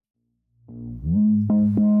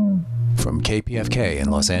From KPFK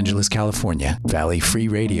in Los Angeles, California, Valley Free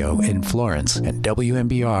Radio in Florence, and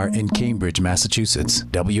WMBR in Cambridge, Massachusetts,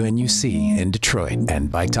 WNUC in Detroit,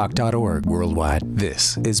 and BikeTalk.org worldwide,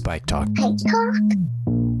 this is Bike Talk. Bike Talk.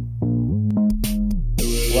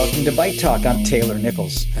 Welcome to Bike Talk. I'm Taylor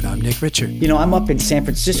Nichols. And I'm Nick Richard. You know, I'm up in San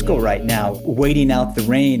Francisco right now, waiting out the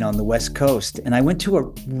rain on the West Coast. And I went to a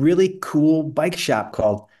really cool bike shop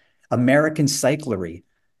called American Cyclery.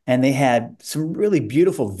 And they had some really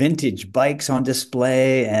beautiful vintage bikes on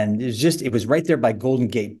display. And it was right there by Golden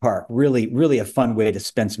Gate Park. Really, really a fun way to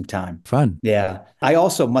spend some time. Fun. Yeah. I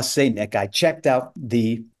also must say, Nick, I checked out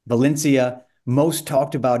the Valencia most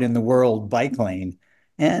talked about in the world bike lane.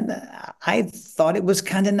 And I thought it was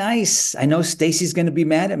kind of nice. I know Stacey's going to be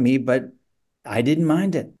mad at me, but I didn't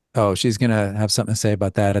mind it. Oh, she's going to have something to say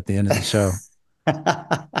about that at the end of the show.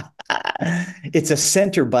 It's a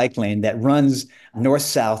center bike lane that runs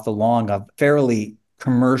north-south along a fairly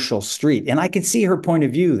commercial street. And I can see her point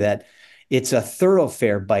of view that it's a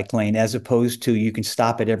thoroughfare bike lane as opposed to you can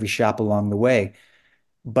stop at every shop along the way.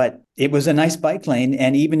 But it was a nice bike lane.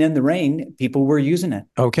 And even in the rain, people were using it.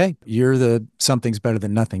 Okay. You're the something's better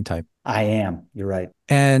than nothing type. I am. You're right.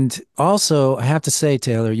 And also, I have to say,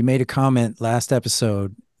 Taylor, you made a comment last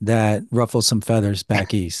episode that ruffled some feathers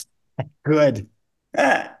back east. Good.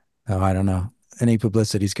 Oh, I don't know. Any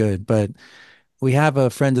publicity's good. But we have a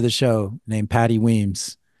friend of the show named Patty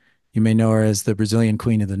Wiens. You may know her as the Brazilian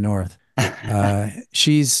Queen of the North.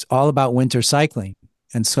 She's all about winter cycling.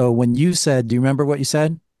 And so when you said, do you remember what you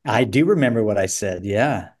said? I do remember what I said.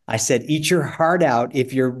 Yeah. I said, eat your heart out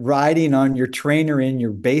if you're riding on your trainer in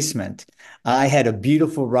your basement. I had a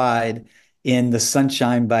beautiful ride in the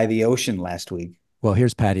sunshine by the ocean last week. Well,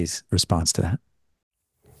 here's Patty's response to that.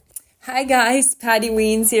 Hi guys, Patty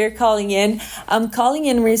Wiens here calling in. I'm calling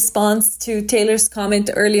in response to Taylor's comment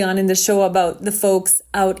early on in the show about the folks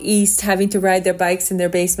out east having to ride their bikes in their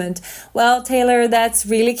basement. Well, Taylor, that's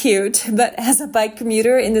really cute, but as a bike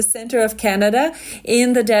commuter in the center of Canada,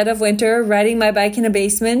 in the dead of winter, riding my bike in a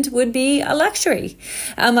basement would be a luxury.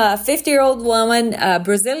 I'm a 50-year-old woman, a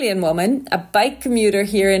Brazilian woman, a bike commuter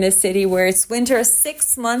here in a city where it's winter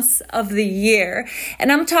 6 months of the year.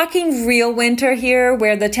 And I'm talking real winter here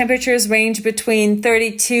where the temperature range between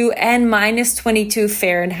 32 and minus 22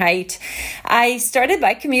 Fahrenheit. I started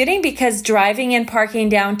bike commuting because driving and parking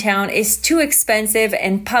downtown is too expensive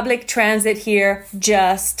and public transit here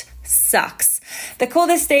just sucks. The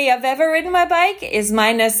coldest day I've ever ridden my bike is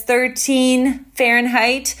minus 13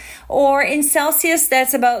 Fahrenheit, or in Celsius,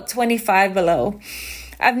 that's about 25 below.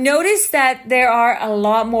 I've noticed that there are a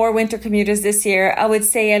lot more winter commuters this year. I would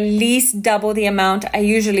say at least double the amount I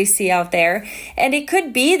usually see out there. And it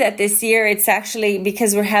could be that this year it's actually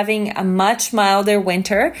because we're having a much milder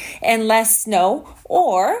winter and less snow,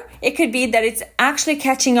 or it could be that it's actually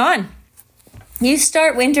catching on. You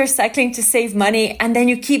start winter cycling to save money, and then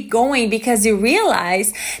you keep going because you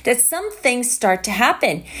realize that some things start to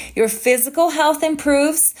happen. Your physical health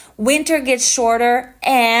improves, winter gets shorter,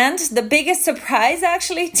 and the biggest surprise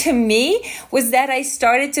actually to me was that I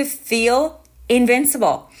started to feel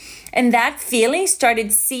invincible. And that feeling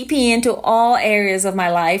started seeping into all areas of my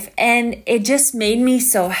life, and it just made me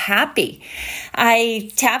so happy. I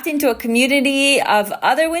tapped into a community of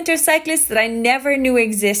other winter cyclists that I never knew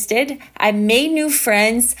existed. I made new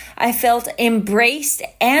friends. I felt embraced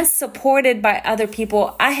and supported by other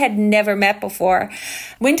people I had never met before.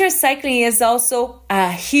 Winter cycling is also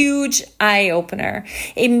a huge eye-opener.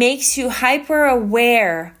 It makes you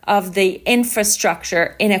hyper-aware of the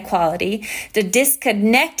infrastructure inequality, the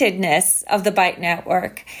disconnectedness of the bike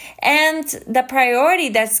network, and the priority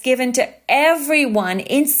that's given to everyone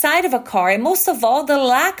inside of a car, and most of all, the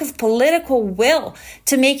lack of political will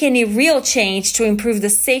to make any real change to improve the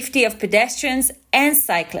safety of pedestrians and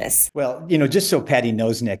cyclists. Well, you know, just so Patty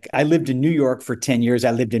knows, Nick, I lived in New York for 10 years.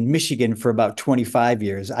 I lived in Michigan for about 25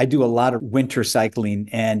 years. I do a lot of winter cycling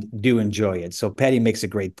and do enjoy it. So Patty makes a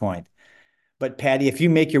great point. But Patty, if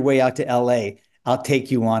you make your way out to LA, I'll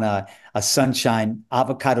take you on a sunshine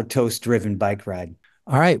avocado toast driven bike ride.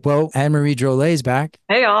 All right. Well, Anne-Marie Drolet's back.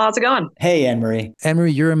 Hey, y'all. How's it going? Hey, Anne-Marie.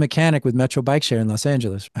 Anne-Marie, you're a mechanic with Metro Bike Share in Los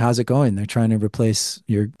Angeles. How's it going? They're trying to replace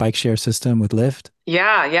your bike share system with Lyft.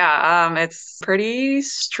 Yeah. It's pretty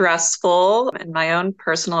stressful. In my own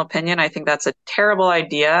personal opinion, I think that's a terrible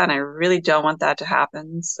idea, and I really don't want that to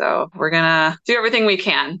happen. So we're going to do everything we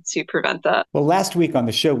can to prevent that. Well, last week on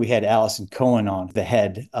the show, we had Allison Cohen on, the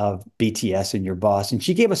head of BTS and your boss, and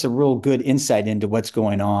she gave us a real good insight into what's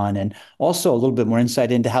going on and also a little bit more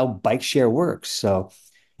insight into how bike share works. So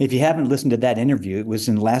if you haven't listened to that interview, it was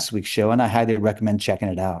in last week's show, and I highly recommend checking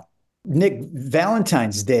it out. Nick,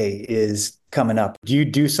 Valentine's Day is coming up. Do you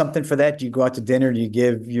do something for that? Do you go out to dinner? Do you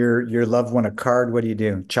give your loved one a card? What do you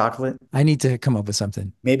do? Chocolate? I need to come up with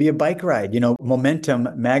something. Maybe a bike ride. Momentum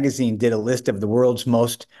magazine did a list of the world's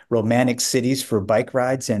most romantic cities for bike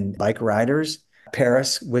rides and bike riders.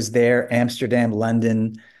 Paris was there, Amsterdam,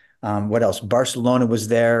 London. What else? Barcelona was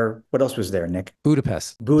there. What else was there, Nick?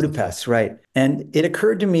 Budapest was the fifth. Budapest, right. And it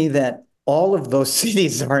occurred to me that all of those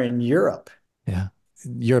cities are in Europe. Yeah.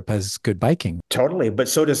 Europe has good biking. Totally. But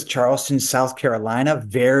so does Charleston, South Carolina.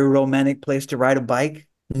 Very romantic place to ride a bike.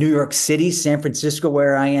 New York City, San Francisco,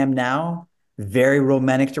 where I am now. Very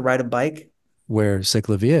romantic to ride a bike. Where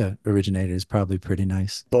Ciclovia originated is probably pretty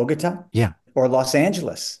nice. Bogota Yeah. or Los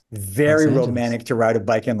Angeles. Los Very Angeles. romantic to ride a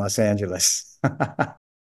bike in Los Angeles.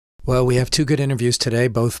 Well, we have two good interviews today,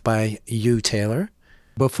 both by you, Taylor.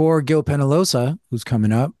 Before Gil Peñalosa, who's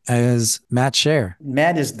coming up, as Matt Shaer.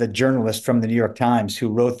 Matt is the journalist from the New York Times who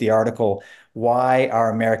wrote the article, Why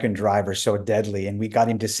Are American Drivers So Deadly? And we got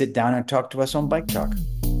him to sit down and talk to us on Bike Talk.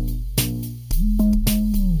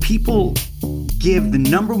 People give the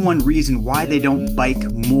number one reason why they don't bike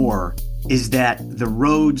more is that the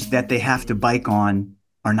roads that they have to bike on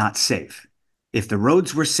are not safe. If the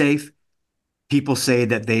roads were safe, people say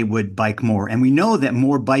that they would bike more. And we know that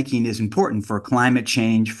more biking is important for climate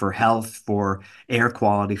change, for health, for air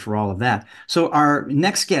quality, for all of that. So our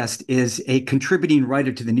next guest is a contributing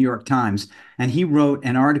writer to the New York Times, and he wrote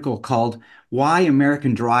an article called Why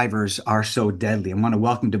American Drivers Are So Deadly. I want to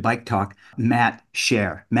welcome to Bike Talk, Matt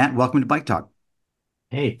Shaer. Matt, welcome to Bike Talk.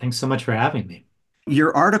 Hey, thanks so much for having me.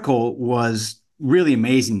 Your article was really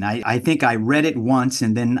amazing. I think I read it once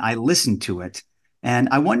and then I listened to it. And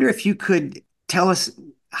I wonder if you could tell us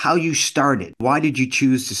how you started. Why did you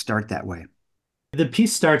choose to start that way? The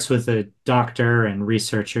piece starts with a doctor and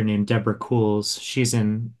researcher named Deborah Cools. She's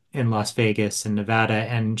in Las Vegas and Nevada,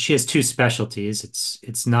 and she has two specialties.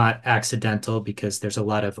 It's not accidental because there's a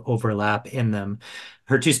lot of overlap in them.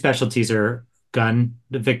 Her two specialties are the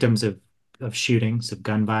victims of shootings, of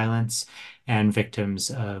gun violence, and victims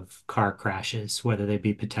of car crashes, whether they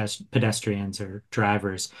be pedestrians or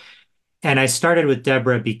drivers. And I started with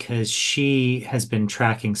Deborah because she has been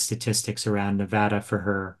tracking statistics around Nevada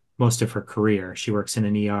for most of her career. She works in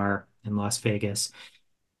an ER in Las Vegas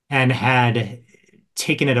and had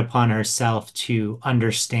taken it upon herself to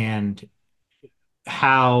understand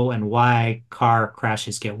how and why car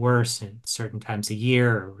crashes get worse in certain times a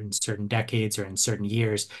year or in certain decades or in certain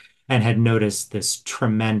years, and had noticed this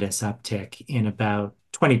tremendous uptick in about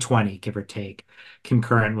 2020, give or take,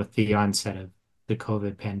 concurrent with the onset of the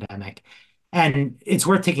COVID pandemic. And it's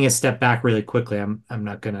worth taking a step back really quickly. I'm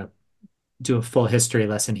not going to do a full history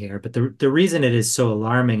lesson here, but the reason it is so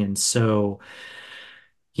alarming and so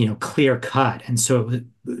clear cut, and so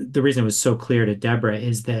the reason it was so clear to Deborah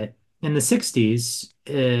is that in the 60s,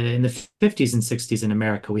 in the 50s and 60s in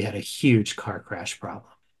America, we had a huge car crash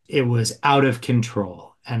problem. It was out of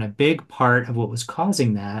control, and a big part of what was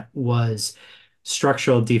causing that was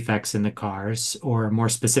structural defects in the cars, or more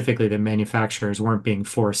specifically, the manufacturers weren't being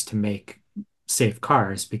forced to make safe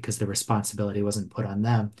cars because the responsibility wasn't put on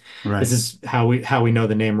them. Right. This is how we know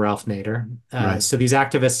the name Ralph Nader. Right. So these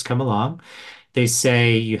activists come along. They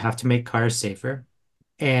say you have to make cars safer.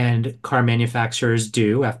 And car manufacturers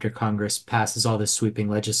do after Congress passes all this sweeping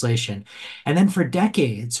legislation. And then for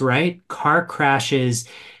decades, right, car crashes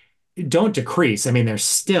don't decrease. I mean, they're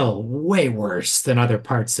still way worse than other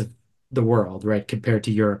parts of the world, right, compared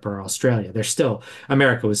to Europe or Australia.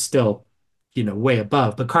 America was still, way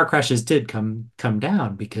above, but car crashes did come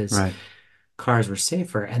down because Right. cars were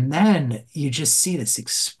safer. And then you just see this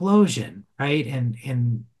explosion, right?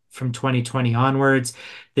 And from 2020 onwards,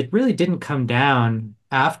 that really didn't come down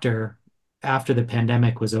after the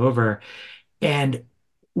pandemic was over. And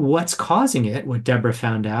what's causing it, what Deborah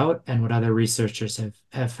found out and what other researchers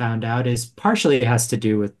have found out, is partially it has to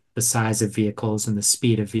do with the size of vehicles and the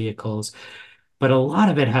speed of vehicles, but a lot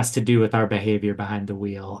of it has to do with our behavior behind the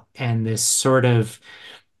wheel and this sort of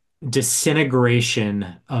disintegration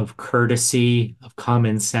of courtesy, of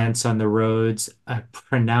common sense on the roads, a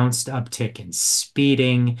pronounced uptick in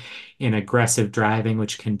speeding, in aggressive driving,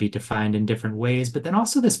 which can be defined in different ways, but then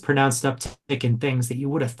also this pronounced uptick in things that you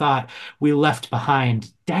would have thought we left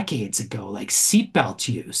behind decades ago, like seatbelt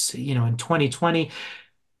use. In 2020,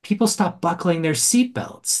 people stopped buckling their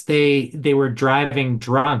seatbelts. They were driving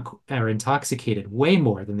drunk or intoxicated way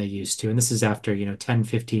more than they used to. And this is after, 10,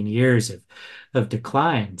 15 years of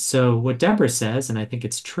decline. So what Deborah says, and I think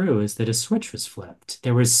it's true, is that a switch was flipped.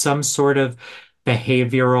 There was some sort of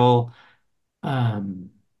behavioral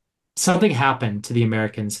something happened to the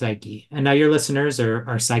American psyche. And now your listeners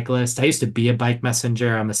are cyclists. I used to be a bike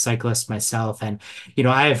messenger. I'm a cyclist myself. And,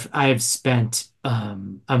 I've spent,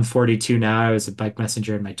 I'm 42 now. I was a bike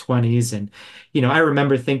messenger in my 20s. And, I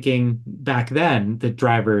remember thinking back then that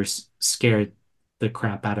drivers scared the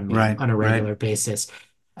crap out of me Right, on a right. regular basis.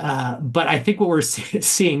 But I think what we're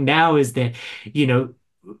seeing now is that, you know,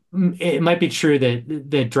 it might be true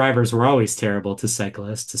that drivers were always terrible to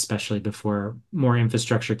cyclists, especially before more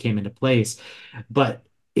infrastructure came into place. But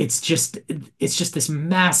it's just it's just this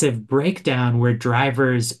massive breakdown where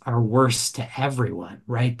drivers are worse to everyone,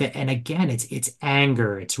 right? And again, it's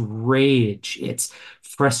anger, it's rage, it's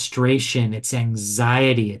frustration, it's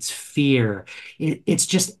anxiety, it's fear. It's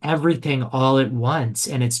just everything all at once,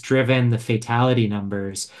 and it's driven the fatality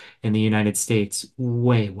numbers in the United States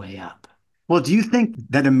way, way up. Well, do you think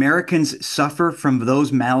that Americans suffer from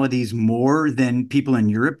those maladies more than people in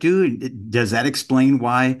Europe do? Does that explain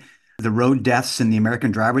why the road deaths and the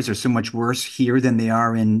American drivers are so much worse here than they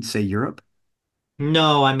are in, say, Europe?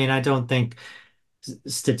 No, I mean, I don't think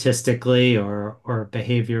statistically or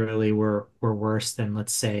behaviorally we're worse than,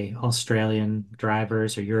 let's say, Australian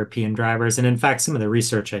drivers or European drivers. And in fact, some of the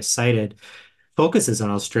research I cited focuses on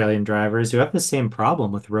Australian drivers who have the same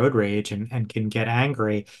problem with road rage and can get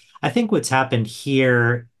angry. I think what's happened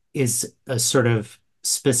here is a sort of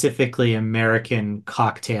specifically American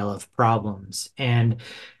cocktail of problems. And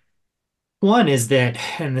one is that,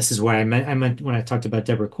 and this is why I meant when I talked about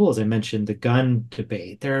Deborah Cools, I mentioned the gun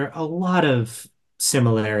debate. There are a lot of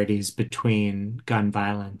similarities between gun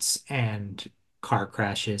violence and car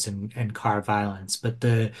crashes and car violence. But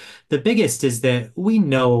the biggest is that we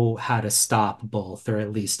know how to stop both, or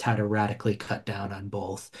at least how to radically cut down on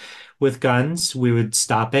both. With guns, we would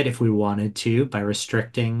stop it if we wanted to by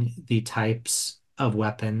restricting the types of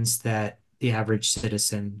weapons that the average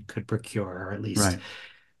citizen could procure, or at least Right,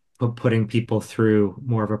 putting people through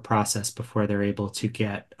more of a process before they're able to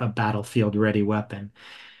get a battlefield ready weapon.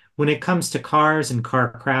 When it comes to cars and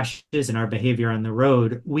car crashes and our behavior on the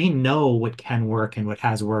road, we know what can work and what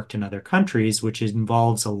has worked in other countries, which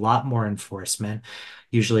involves a lot more enforcement,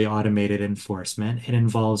 usually automated enforcement. It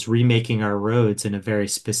involves remaking our roads in a very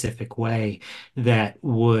specific way that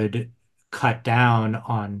would cut down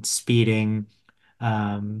on speeding,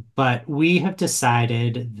 but we have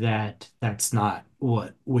decided that that's not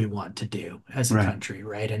what we want to do as a right. country,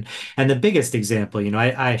 right? And the biggest example,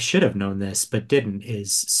 I should have known this, but didn't,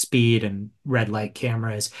 is speed and red light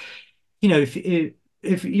cameras.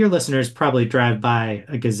 If your listeners probably drive by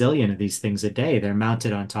a gazillion of these things a day, they're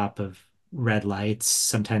mounted on top of red lights.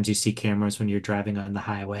 Sometimes you see cameras when you're driving on the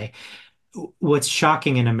highway. What's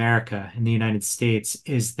shocking in America, in the United States,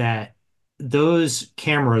 is that those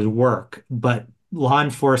cameras work, but law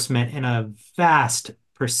enforcement in a vast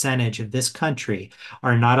percentage of this country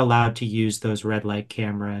are not allowed to use those red light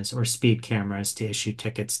cameras or speed cameras to issue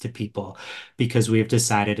tickets to people because we have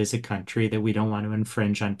decided as a country that we don't want to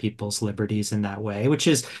infringe on people's liberties in that way, which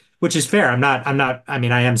is fair. I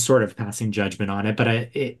mean, I am sort of passing judgment on it, but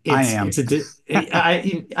I it's am.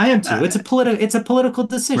 I am too. Uh, It's a political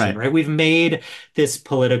decision, right, right? We've made this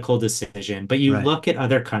political decision, but you right, look at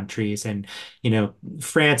other countries and,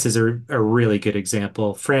 France is a really good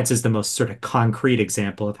example. France is the most sort of concrete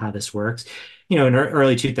example of how this works. In the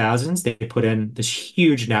early 2000s, they put in this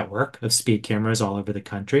huge network of speed cameras all over the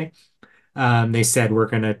country. They said, we're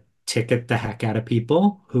going to ticket the heck out of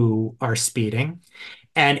people who are speeding,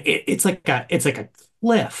 and it's like a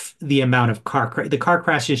cliff. The amount of the car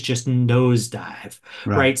crashes just nosedive,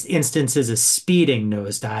 right, right? Instances of speeding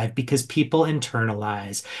nosedive because people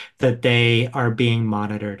internalize that they are being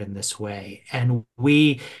monitored in this way, and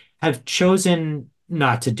we have chosen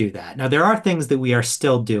not to do that. Now, there are things that we are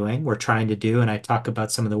still doing, we're trying to do, and I talk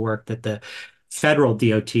about some of the work that the federal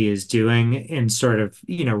DOT is doing in sort of,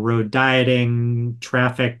 road dieting,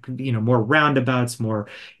 traffic, more roundabouts, more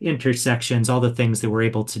intersections, all the things that we're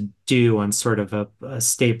able to do on sort of a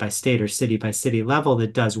state by state or city by city level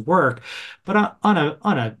that does work. But on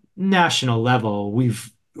a national level,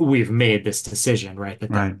 we've made this decision, right? That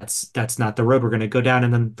right. that's not the road we're going to go down.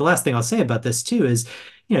 And then the last thing I'll say about this too is,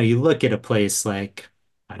 you look at a place like,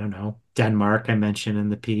 I don't know, Denmark, I mentioned in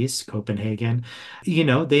the piece, Copenhagen.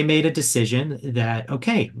 They made a decision that,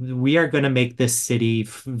 okay, we are going to make this city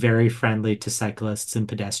very friendly to cyclists and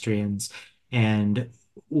pedestrians. And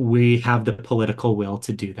we have the political will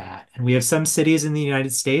to do that. And we have some cities in the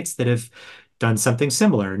United States that have done something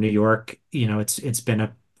similar. New York, it's been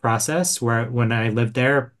a process where when I lived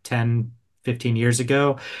there 10, 15 years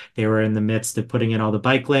ago, they were in the midst of putting in all the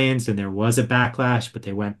bike lanes and there was a backlash, but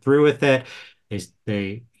they went through with it.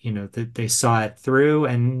 They they saw it through,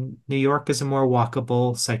 and New York is a more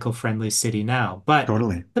walkable, cycle-friendly city now. But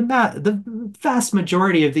Totally. the vast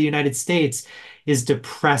majority of the United States is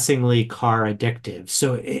depressingly car addictive.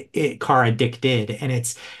 So it car addicted, and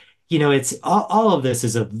it's all of this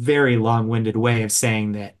is a very long-winded way of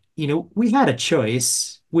saying that, we had a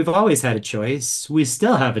choice. We've always had a choice. We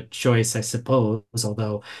still have a choice, I suppose,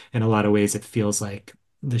 although in a lot of ways it feels like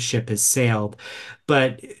the ship has sailed.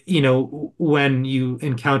 But, when you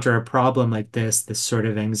encounter a problem like this sort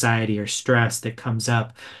of anxiety or stress that comes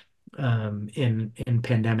up in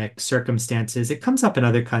pandemic circumstances. It comes up in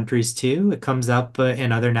other countries too. It comes up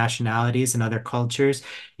in other nationalities and other cultures.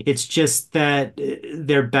 It's just that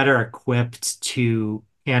they're better equipped to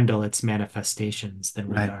handle its manifestations than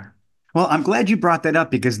we Right. are. Well, I'm glad you brought that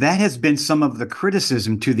up because that has been some of the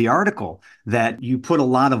criticism to the article that you put a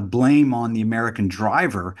lot of blame on the American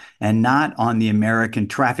driver and not on the American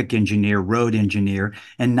traffic engineer, road engineer,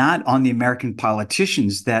 and not on the American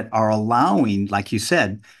politicians that are allowing, like you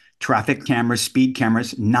said, traffic cameras, speed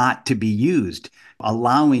cameras not to be used,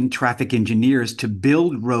 allowing traffic engineers to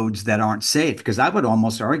build roads that aren't safe. Because I would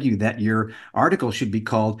almost argue that your article should be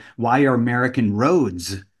called "Why Are American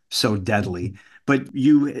Roads So Deadly?" But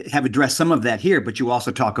you have addressed some of that here, but you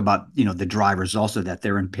also talk about, the drivers also that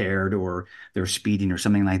they're impaired or they're speeding or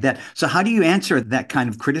something like that. So how do you answer that kind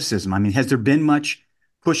of criticism? I mean, has there been much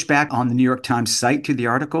pushback on the New York Times site to the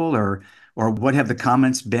article or what have the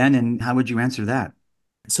comments been and how would you answer that?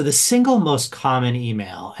 So the single most common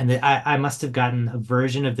email, and I must have gotten a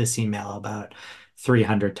version of this email about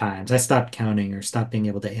 300 times. I stopped counting or stopped being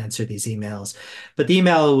able to answer these emails. But the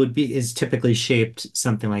email is typically shaped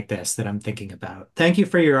something like this that I'm thinking about. Thank you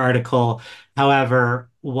for your article.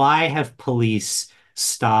 However, why have police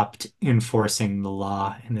stopped enforcing the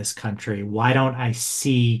law in this country? Why don't I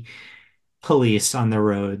see police on the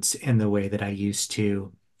roads in the way that I used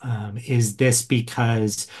to? Is this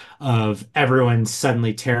because of everyone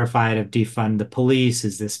suddenly terrified of defund the police?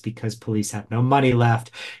 Is this because police have no money left?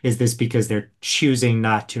 Is this because they're choosing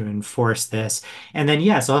not to enforce this? And then,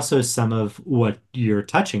 yes, also some of what you're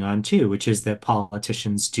touching on too, which is that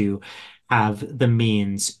politicians do have the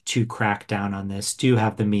means to crack down on this, do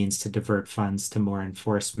have the means to divert funds to more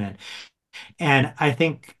enforcement. And I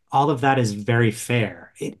think all of that is very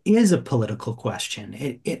fair. It is a political question.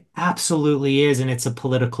 It absolutely is, and it's a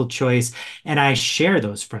political choice. And I share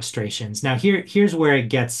those frustrations. Now, here's where it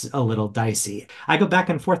gets a little dicey. I go back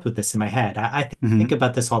and forth with this in my head. I think Hmm.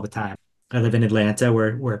 about this all the time. I live in Atlanta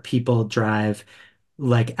where people drive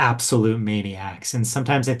like absolute maniacs. And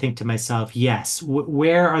sometimes I think to myself, yes,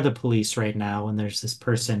 where are the police right now when there's this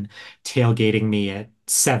person tailgating me at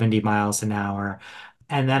 70 miles an hour?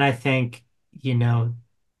 And then I think, you know,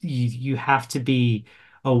 you have to be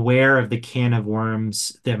aware of the can of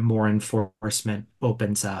worms that more enforcement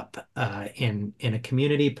opens up in a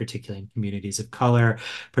community, particularly in communities of color,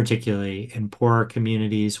 particularly in poorer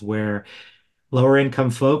communities where lower income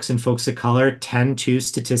folks and folks of color tend to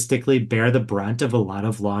statistically bear the brunt of a lot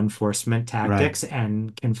of law enforcement Right. tactics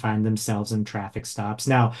and can find themselves in traffic stops.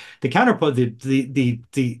 Now, the counterpoint, the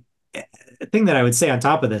thing that I would say on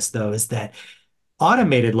top of this, though, is that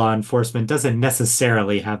automated law enforcement doesn't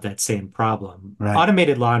necessarily have that same problem. Right.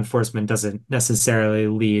 Automated law enforcement doesn't necessarily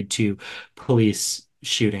lead to police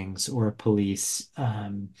shootings or police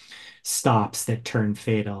stops that turn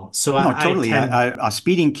fatal. So No, I totally. tend, A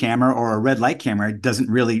speeding camera or a red light camera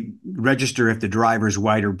doesn't really register if the driver's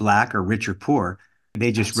white or black or rich or poor.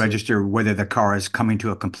 They just absolutely. register whether the car is coming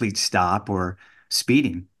to a complete stop or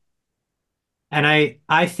speeding. And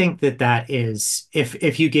I think that is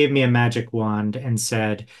if you gave me a magic wand and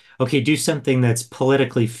said, okay, do something that's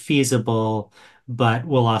politically feasible, but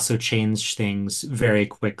will also change things very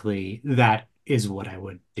quickly, that is what I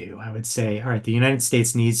would do. I would say, all right, the United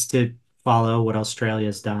States needs to follow what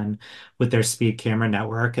Australia's done with their speed camera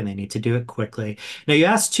network, and they need to do it quickly. Now, you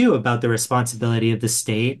asked too about the responsibility of the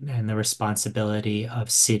state and the responsibility of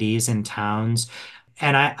cities and towns.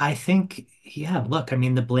 And I think, yeah, look, I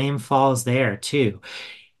mean, the blame falls there too.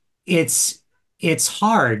 It's it's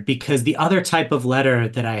hard because the other type of letter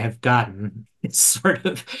that I have gotten, it's sort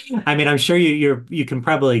of, I mean, I'm sure you can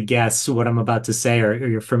probably guess what I'm about to say, or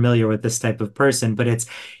you're familiar with this type of person, but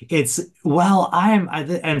well,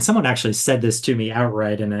 and someone actually said this to me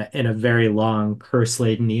outright in a very long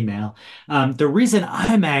curse-laden email. The reason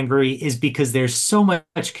I'm angry is because there's so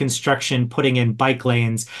much construction putting in bike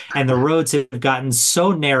lanes, and the roads have gotten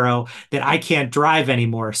so narrow that I can't drive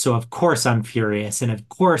anymore. So of course I'm furious, and of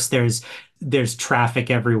course there's traffic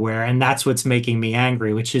everywhere, and that's what's making me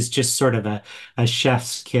angry, which is just sort of a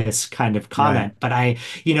chef's kiss kind of Right. comment. But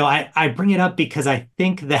I bring it up because I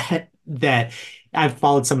think that that I've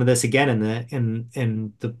followed some of this again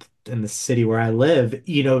in the city where I live.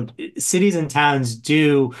 Cities and towns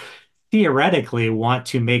do theoretically want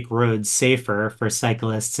to make roads safer for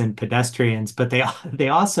cyclists and pedestrians, but they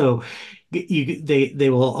also they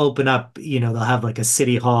will open up, they'll have like a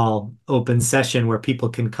city hall open session where people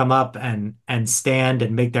can come up and stand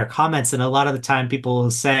and make their comments. And a lot of the time people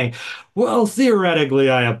will say, well, theoretically,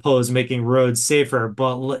 I oppose making roads safer,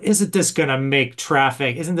 but isn't this going to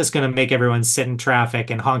make everyone sit in traffic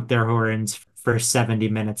and honk their horns for 70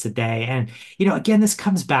 minutes a day? And again, this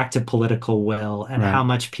comes back to political will and Right. how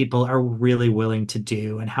much people are really willing to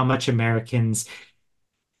do and how much Americans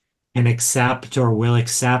can accept or will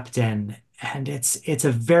accept. And it's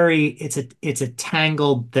a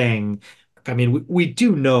tangled thing. I mean, we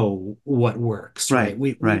do know what works, right?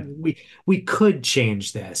 Right. Right. We could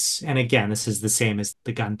change this. And again, this is the same as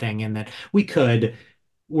the gun thing in that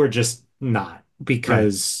we're just not Right.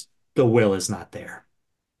 because the will is not there.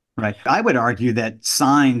 Right. I would argue that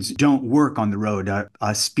signs don't work on the road.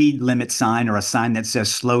 A speed limit sign or a sign that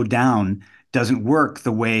says slow down doesn't work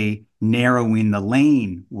the way narrowing the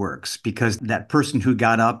lane works, because that person who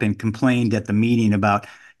got up and complained at the meeting about,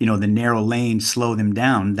 the narrow lane, slow them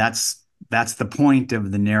down. That's the point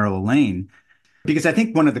of the narrow lane. Because I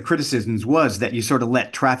think one of the criticisms was that you sort of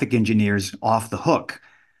let traffic engineers off the hook.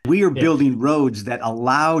 We are Yeah. building roads that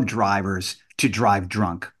allow drivers to drive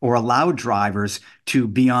drunk or allow drivers to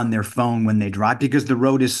be on their phone when they drive because the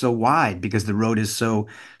road is so wide, because the road is so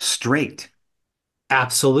straight.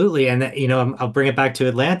 Absolutely. And I'll bring it back to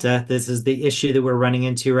Atlanta. This is the issue that we're running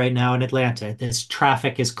into right now in Atlanta. This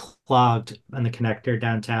traffic is clogged on the connector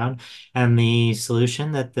downtown. And the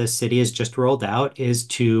solution that the city has just rolled out is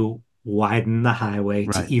to widen the highway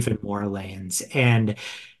to Right. even more lanes. And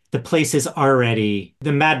the place is already,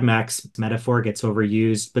 the Mad Max metaphor gets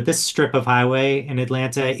overused, but this strip of highway in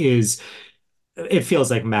Atlanta it feels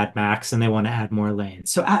like Mad Max and they want to add more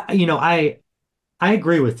lanes. So I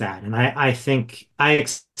agree with that. And I think I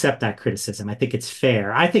accept that criticism. I think it's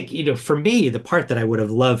fair. I think, for me, the part that I would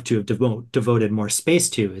have loved to have devoted more space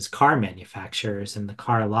to is car manufacturers and the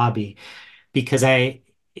car lobby, because I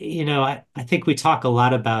think we talk a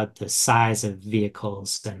lot about the size of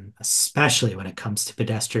vehicles, and especially when it comes to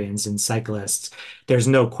pedestrians and cyclists. There's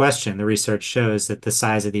no question. The research shows that the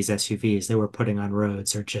size of these SUVs that we're putting on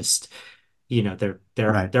roads are just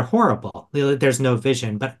Right. they're horrible. There's no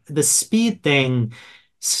vision, but the speed thing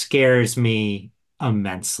scares me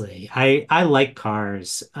immensely. I like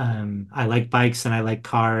cars. I like bikes and I like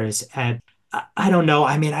cars. And I don't know.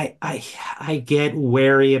 I mean, I get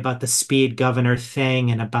wary about the speed governor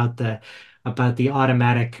thing and about the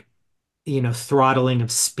automatic throttling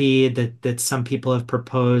of speed that some people have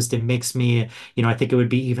proposed. It makes me, I think it would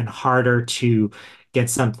be even harder to get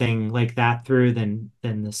something like that through than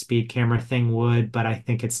the speed camera thing would. But I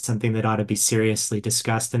think it's something that ought to be seriously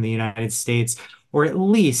discussed in the United States, or at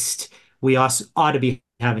least we also ought to be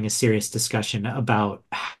having a serious discussion about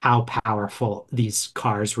how powerful these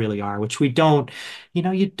cars really are, which we don't,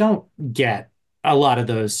 you don't get a lot of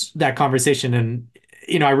that conversation. And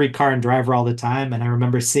I read Car and Driver all the time, and I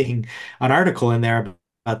remember seeing an article in there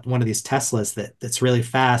about one of these Teslas that's really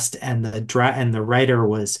fast, and the writer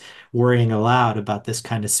was worrying aloud about this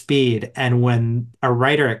kind of speed. And when a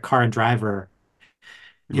writer at Car and Driver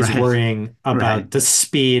is Right. worrying Right. about the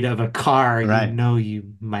speed of a car, Right.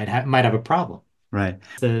 you might have a problem. Right.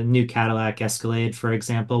 The new Cadillac Escalade, for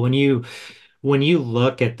example, when you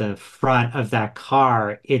look at the front of that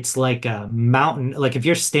car, it's like a mountain. Like if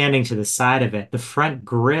you're standing to the side of it, the front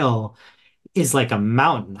grille is like a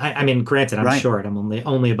mountain. I mean, granted, I'm Right. short. I'm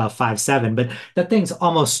only about 5'7", but that thing's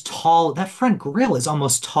almost tall. That front grille is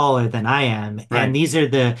almost taller than I am. And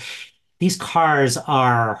Right. these cars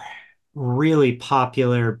are really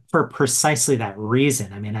popular for precisely that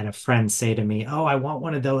reason. I mean, I had a friend say to me, "Oh, I want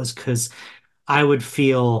one of those because I would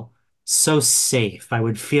feel so safe. I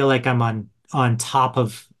would feel like I'm on top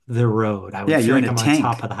of the road. I Yeah, would feel you're in like a I'm on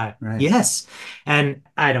top tank. of the high." Right. Yes. And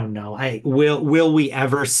I don't know. I will we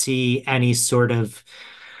ever see any sort of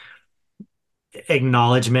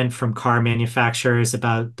acknowledgement from car manufacturers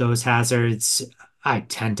about those hazards? I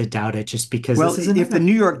tend to doubt it just because Well, this is if the another.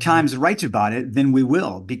 New York Times writes about it, then we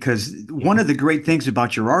will, because one Yeah. of the great things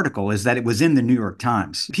about your article is that it was in the New York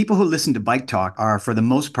Times. People who listen to Bike Talk are, for the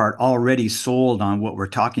most part, already sold on what we're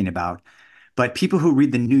talking about. But people who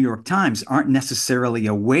read the New York Times aren't necessarily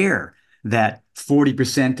aware that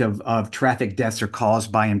 40% of traffic deaths are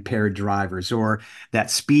caused by impaired drivers, or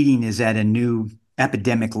that speeding is at a new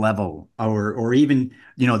epidemic level, or even,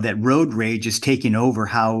 that road rage is taking over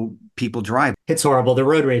how people drive. It's horrible. The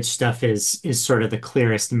road rage stuff is sort of the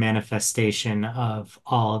clearest manifestation of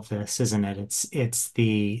all of this, isn't it? It's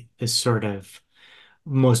the sort of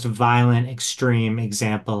most violent, extreme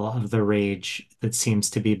example of the rage that seems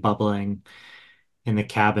to be bubbling in the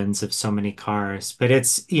cabins of so many cars. But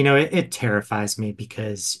it terrifies me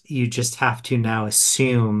because you just have to now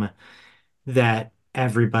assume that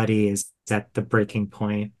everybody is at the breaking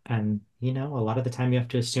point. And, a lot of the time you have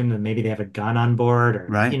to assume that maybe they have a gun on board or,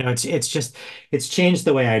 Right. it's changed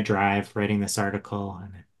the way I drive writing this article.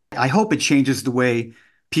 And I hope it changes the way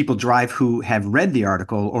people drive who have read the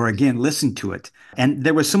article or again listened to it. And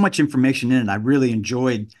there was so much information in it. I really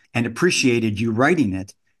enjoyed and appreciated you writing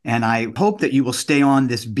it. And I hope that you will stay on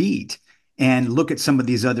this beat and look at some of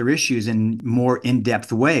these other issues in more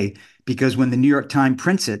in-depth way, because when the New York Times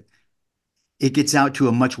prints it, it gets out to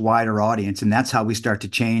a much wider audience. And that's how we start to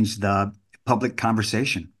change the public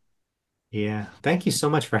conversation. yeah, thank you so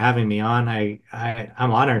much for having me on.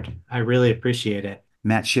 I'm honored. I really appreciate it.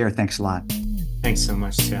 Matt Shaer, thanks a lot. Thanks so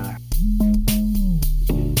much, Taylor.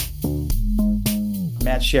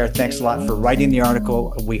 Matt Shaer, thanks a lot for writing the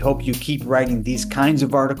article. We hope you keep writing these kinds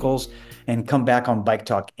of articles and come back on Bike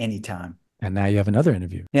Talk anytime. And now you have another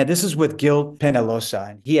interview. Yeah, this is with Gil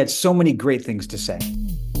Peñalosa, and he had so many great things to say.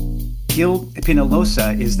 Gil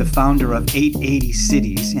Peñalosa is the founder of 880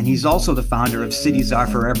 Cities, and he's also the founder of Cities Are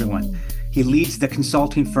For Everyone. He leads the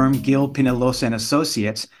consulting firm Gil Peñalosa and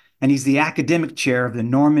Associates, and he's the academic chair of the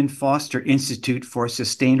Norman Foster Institute for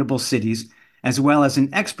Sustainable Cities, as well as an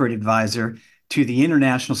expert advisor to the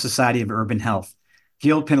International Society of Urban Health.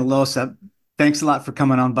 Gil Peñalosa, thanks a lot for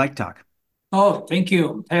coming on Bike Talk. Oh, thank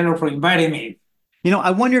you, Taylor, for inviting me.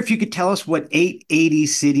 I wonder if you could tell us what 880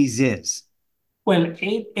 Cities is. Well,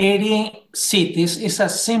 880 cities is a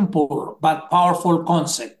simple but powerful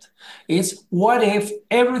concept. It's what if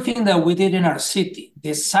everything that we did in our city,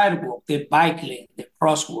 the sidewalk, the bike lane, the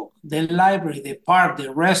crosswalk, the library, the park,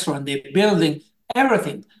 the restaurant, the building,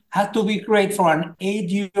 everything had to be great for an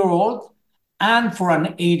 8-year-old and for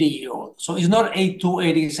an 80-year-old. So it's not 8 to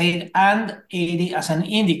 80, it's 8 and 80 as an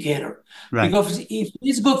indicator. Right. Because if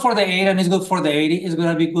it's good for the 8 and it's good for the 80, it's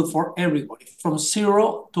going to be good for everybody, from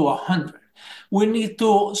 0 to 100. We need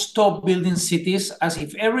to stop building cities as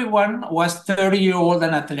if everyone was 30-year-old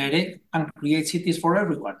and athletic and create cities for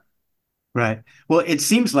everyone. Right. Well, it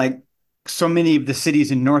seems like so many of the cities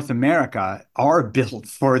in North America are built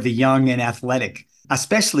for the young and athletic,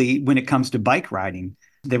 especially when it comes to bike riding.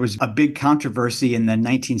 There was a big controversy in the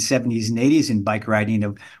 1970s and 80s in bike riding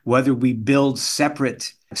of whether we build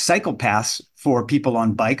separate cycle paths for people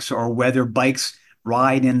on bikes or whether bikes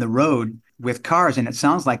ride in the road with cars. And it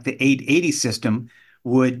sounds like the 880 system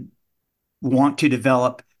would want to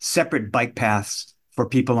develop separate bike paths for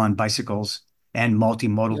people on bicycles and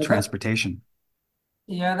multimodal transportation.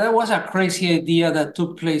 Yeah, that was a crazy idea that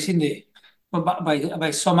took place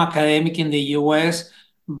by some academic in the US,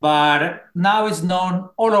 but now it's known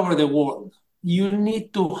all over the world. You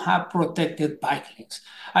need to have protected bike lanes.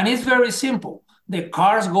 And it's very simple. The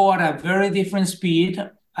cars go at a very different speed,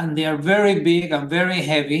 and they are very big and very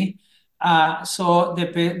heavy. So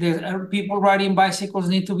the people riding bicycles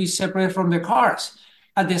need to be separate from the cars.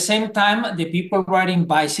 At the same time, the people riding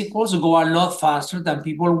bicycles go a lot faster than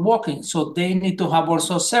people walking, so they need to have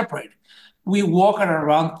also separate. We walk at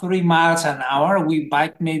around 3 miles an hour. We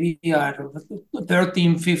bike maybe at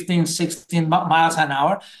 13, 15, 16 miles an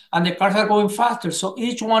hour, and the cars are going faster. So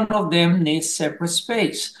each one of them needs separate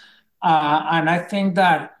space. And I think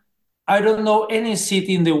that I don't know any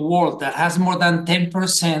city in the world that has more than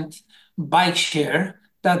 10% bike share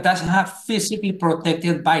that doesn't have physically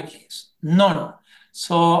protected bike lanes. None.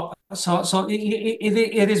 So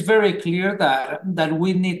it is very clear that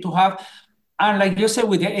we need to have, and like you said,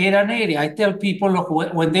 with the 8 and 80, I tell people, look,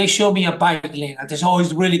 when they show me a bike lane, and it's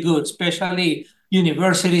always really good, especially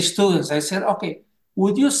university students, I said, okay,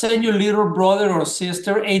 would you send your little brother or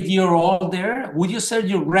sister, 8-year-old there? Would you send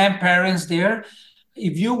your grandparents there?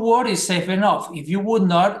 If you would, it's safe enough. If you would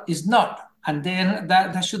not, it's not. And then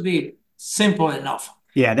that should be simple enough.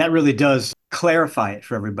 Yeah, that really does clarify it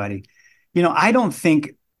for everybody. I don't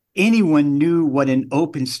think anyone knew what an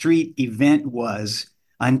open street event was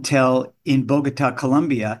until in Bogota,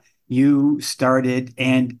 Colombia, you started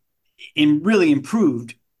and really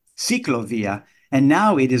improved Ciclovia. And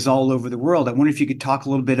now it is all over the world. I wonder if you could talk a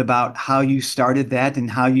little bit about how you started that and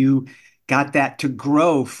how you got that to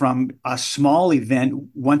grow from a small event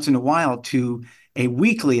once in a while to a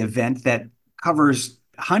weekly event that covers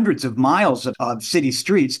hundreds of miles of city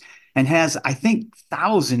streets and has, I think,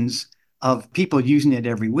 thousands of people using it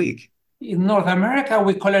every week. In North America,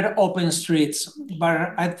 we call it open streets,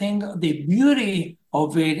 but I think the beauty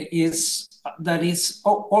of it is that it's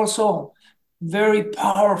also very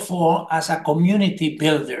powerful as a community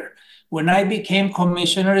builder. When I became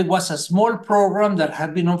commissioner, it was a small program that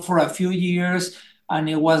had been on for a few years, and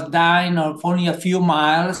it was dying of only a few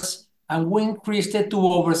miles, and we increased it to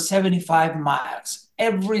over 75 miles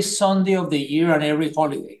every Sunday of the year and every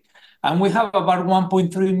holiday. And we have about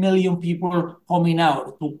 1.3 million people coming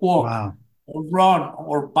out to walk Wow. or run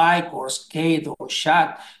or bike or skate or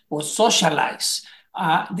chat or socialize.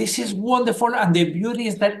 This is wonderful. And the beauty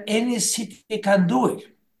is that any city can do it.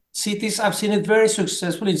 Cities, I've seen it very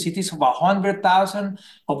successful in cities of 100,000,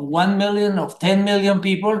 of 1 million, of 10 million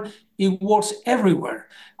people. It works everywhere.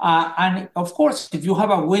 And of course, if you have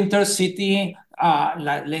a winter city,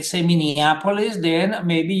 like let's say Minneapolis, then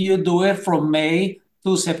maybe you do it from May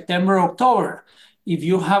to September, October. If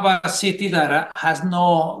you have a city that has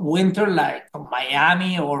no winter, like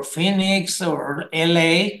Miami or Phoenix or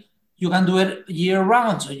LA, you can do it year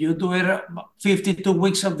round. So you do it 52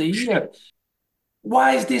 weeks of the year.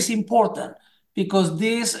 Why is this important? Because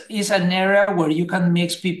this is an area where you can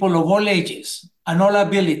mix people of all ages and all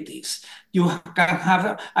abilities. You can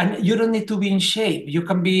have, and you don't need to be in shape. You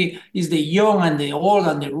can be, is the young and the old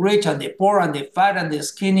and the rich and the poor and the fat and the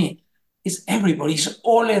skinny. It's everybody. It's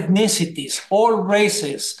all ethnicities, all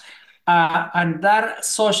races. And that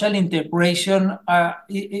social integration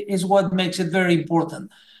is what makes it very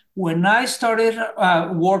important. When I started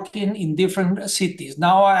working in different cities,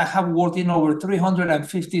 now I have worked in over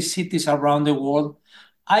 350 cities around the world.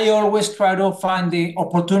 I always try to find the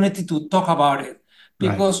opportunity to talk about it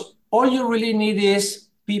because all you really need is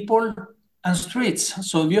people and streets.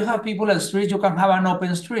 So if you have people and streets, you can have an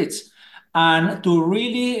open streets. And to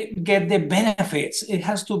really get the benefits, it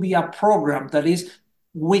has to be a program that is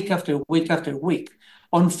week after week after week.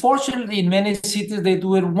 Unfortunately, in many cities, they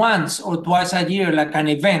do it once or twice a year, like an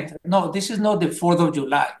event. No, this is not the 4th of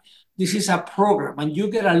July. This is a program, and you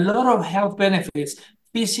get a lot of health benefits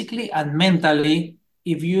physically and mentally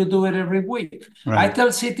if you do it every week. I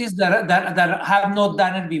tell cities that have not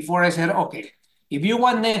done it before, I said, okay, if you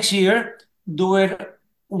want next year, do it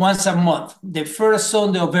once a month, the first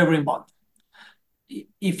Sunday of every month.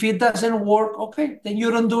 If it doesn't work, okay, then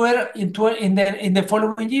you don't do it in the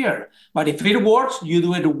following year. But if it works, you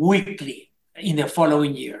do it weekly in the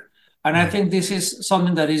following year. And I think this is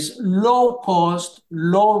something that is low cost,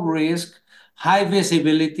 low risk, high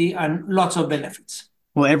visibility, and lots of benefits.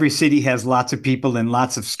 Well, every city has lots of people and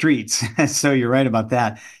lots of streets. So you're right about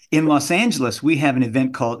that. In Los Angeles, we have an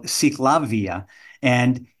event called Ciclavia,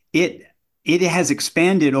 and it has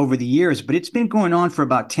expanded over the years, but it's been going on for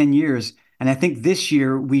about 10 years. And I think this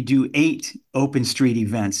year we do 8 open street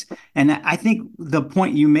events. And I think the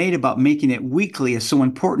point you made about making it weekly is so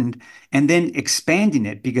important, and then expanding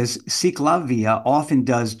it, because Ciclavia often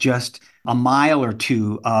does just a mile or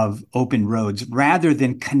two of open roads rather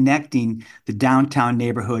than connecting the downtown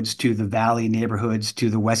neighborhoods to the valley neighborhoods to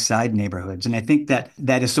the west side neighborhoods. And I think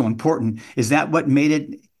that is so important. Is that what made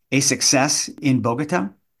it a success in Bogota?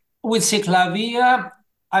 With Ciclavia,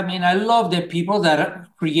 I mean, I love the people that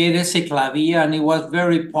created Ciclavia, and it was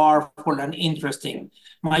very powerful and interesting.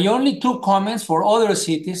 My only 2 comments for other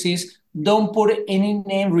cities is don't put any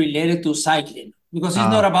name related to cycling, because it's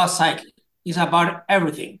not about cycling. It's about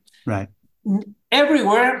everything. Right.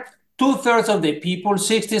 Everywhere, 2/3 of the people,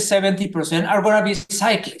 60, 70%, are going to be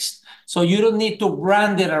cyclists. So you don't need to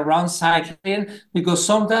brand it around cycling, because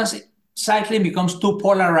sometimes cycling becomes too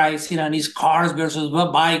polarizing and it's cars versus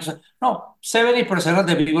bikes. No, 70% of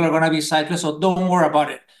the people are going to be cyclists, so don't worry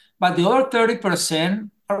about it. But the other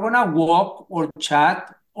 30% are going to walk or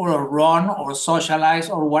chat or run or socialize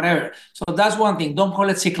or whatever. So that's one thing. Don't call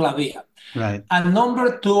it Ciclavia. Right. And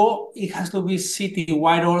number 2, it has to be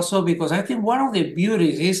citywide also, because I think one of the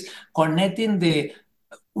beauties is connecting the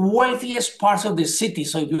wealthiest parts of the city.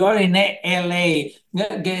 So if you are in LA,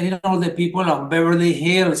 getting all the people on Beverly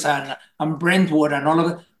Hills and Brentwood and all of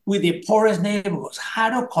that, with the poorest neighborhoods, how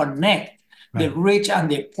to connect the rich and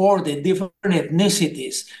the poor, the different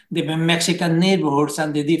ethnicities, the Mexican neighborhoods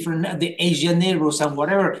and the Asian neighborhoods and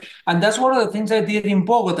whatever. And that's one of the things I did in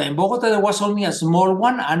Bogota. In Bogota, there was only a small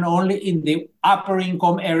one and only in the upper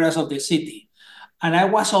income areas of the city. And I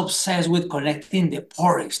was obsessed with connecting the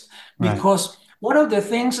poorest, because one of the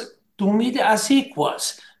things to meet as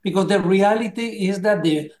equals, because the reality is that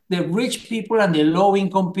the rich people and the low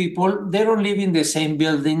income people, they don't live in the same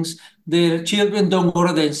buildings. Their children don't go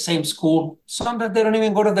to the same school. Sometimes they don't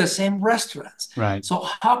even go to the same restaurants. Right. So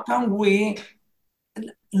how can we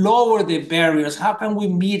lower the barriers? How can we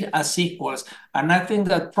meet as equals? And I think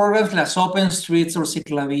that programs like Open Streets or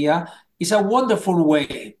Ciclavia It's a wonderful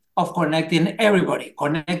way of connecting everybody,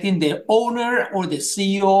 connecting the owner or the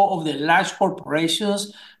CEO of the large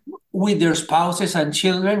corporations with their spouses and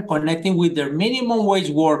children, connecting with their minimum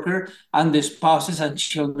wage worker and the spouses and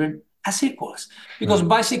children as equals. Because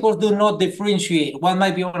bicycles do not differentiate. One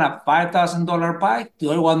might be on a $5,000 bike, the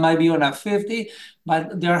other one might be on a 50,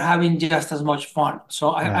 but they're having just as much fun.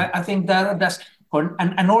 So I think that's,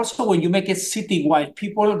 and also when you make it citywide,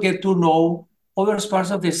 people get to know other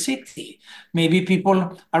parts of the city. Maybe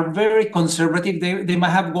people are very conservative. They might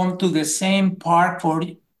have gone to the same park for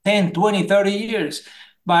 10, 20, 30 years.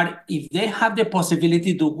 But if they have the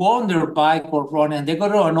possibility to go on their bike or run and they go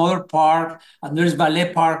to another park and there's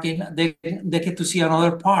valet parking, they get to see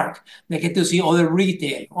another park. They get to see other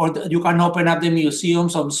retail. Or you can open up the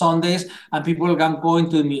museums on Sundays and people can go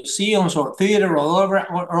into museums or theater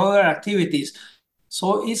or other activities.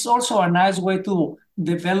 So it's also a nice way to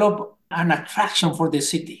develop an attraction for the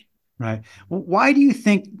city. Right. Why do you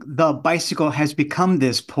think the bicycle has become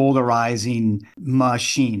this polarizing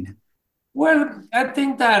machine? Well, I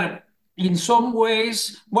think that in some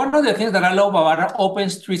ways, one of the things that I love about open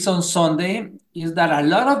streets on Sunday is that a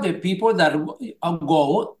lot of the people that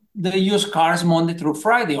go, they use cars Monday through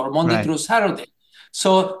Friday or Monday through Saturday.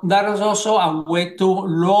 So that is also a way to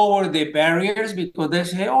lower the barriers because they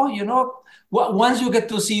say, oh, once you get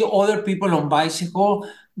to see other people on bicycle,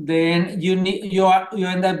 then you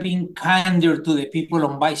end up being kinder to the people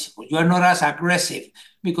on bicycle. You are not as aggressive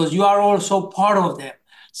because you are also part of them.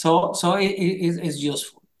 So it's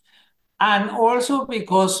useful. And also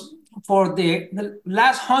because for the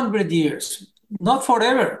last 100 years, not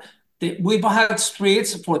forever, we've had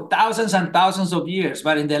streets for thousands and thousands of years,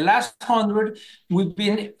 but in the last 100, we've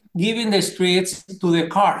been giving the streets to the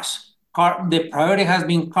cars. The priority has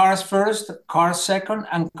been cars first, cars second,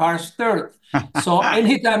 and cars third. So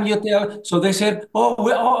anytime you tell, so they said,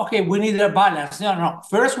 okay, we need a balance. No.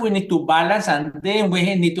 First, we need to balance, and then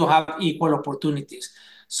we need to have equal opportunities.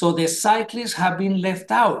 So the cyclists have been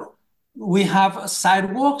left out. We have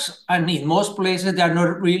sidewalks, and in most places, they're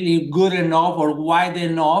not really good enough or wide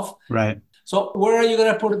enough. Right. So where are you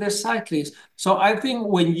going to put the cyclists? So I think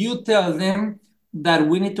when you tell them that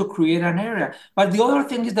we need to create an area, but the other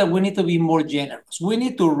thing is that we need to be more generous. We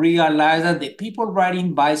need to realize that the people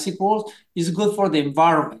riding bicycles is good for the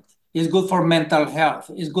environment. It's good for mental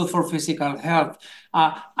health. It's good for physical health.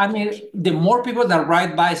 The more people that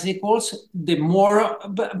ride bicycles, the more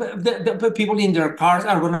the people in their cars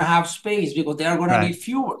are going to have space because there are going to be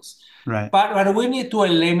fewer. Right. But we need to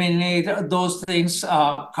eliminate those things,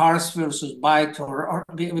 cars versus bikes, or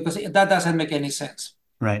because that doesn't make any sense.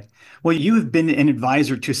 Right. Well, you've been an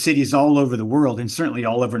advisor to cities all over the world and certainly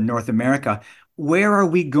all over North America. Where are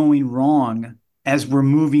we going wrong as we're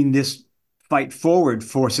moving this fight forward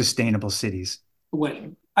for sustainable cities?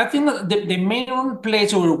 Well, I think the main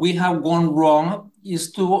place where we have gone wrong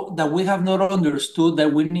is that we have not understood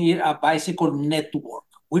that we need a bicycle network.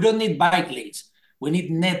 We don't need bike lanes. We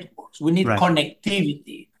need networks. We need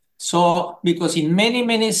connectivity. So, because in many,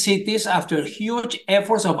 many cities, after huge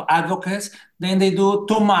efforts of advocates, then they do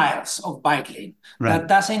 2 miles of bike lane. That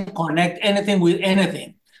doesn't connect anything with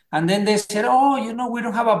anything. And then they said, we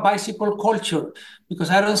don't have a bicycle culture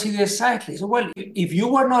because I don't see the cyclists. Well, if you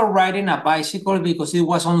were not riding a bicycle because it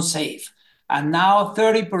was unsafe, and now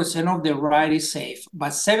 30% of the ride is safe, but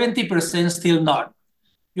 70% still not,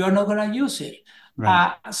 you're not going to use it.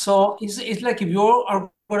 So it's like if you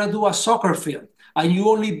are going to do a soccer field and you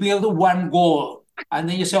only build one goal, and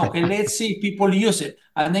then you say, okay, let's see if people use it.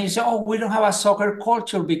 And then you say, we don't have a soccer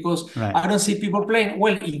culture because I don't see people playing.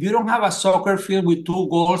 Well, if you don't have a soccer field with 2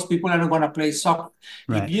 goals, people are not going to play soccer.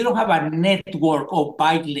 If you don't have a network of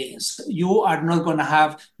bike lanes, you are not going to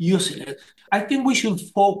have using it. I think we should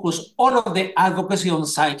focus all of the advocacy on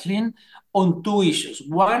cycling on 2 issues.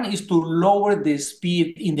 One is to lower the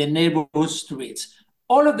speed in the neighborhood streets.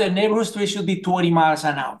 All of the neighborhood streets should be 20 miles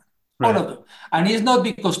an hour. All of them. And it's not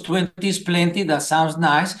because 20 is plenty, that sounds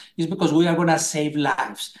nice. It's because we are going to save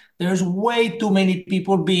lives. There's way too many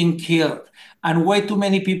people being killed and way too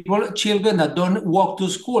many children that don't walk to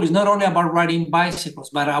school. It's not only about riding bicycles,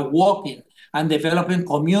 but walking and developing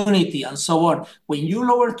community and so on. When you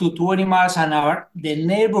lower to 20 miles an hour, the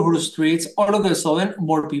neighborhood streets, all of a sudden,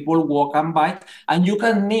 more people walk and bike, and you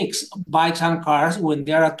can mix bikes and cars when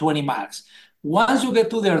they are at 20 miles. Once you get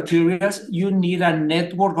to the arterials, you need a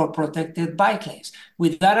network of protected bike lanes.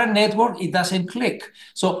 Without a network, it doesn't click.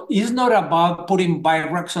 So it's not about putting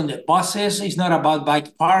bike racks on the buses. It's not about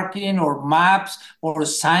bike parking or maps or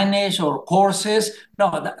signage or courses.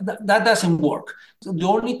 No, that doesn't work. So the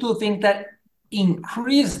only 2 things that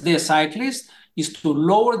increase the cyclists is to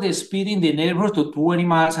lower the speed in the neighborhood to 20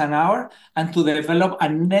 miles an hour and to develop a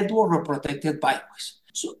network of protected bikeways.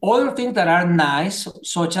 So other things that are nice,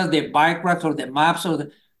 such as the bike racks or the maps,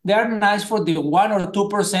 they are nice for the 1 or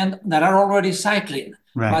 2% that are already cycling,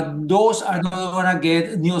 Right. but those are not going to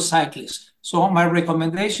get new cyclists. So my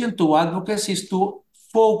recommendation to advocates is to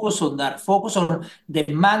focus on that, focus on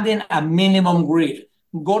demanding a minimum grid.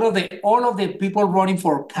 Go to all of the people running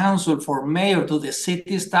for council, for mayor, to the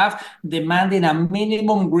city staff, demanding a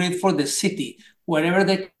minimum grid for the city, wherever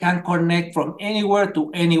they can connect from anywhere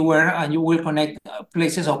to anywhere, and you will connect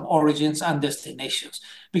places of origins and destinations.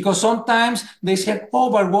 Because sometimes they say, oh,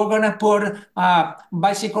 but we're going to put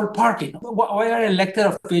bicycle parking. Why are elected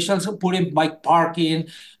officials putting bike parking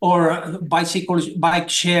or bike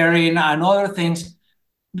sharing and other things?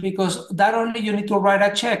 Because that only you need to write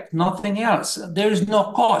a check, nothing else. There is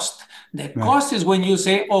no cost. The cost is when you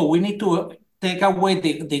say, oh, we need to take away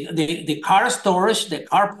the car storage, the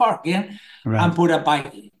car parking, and put a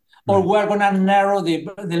bike lane. Or we're going to narrow the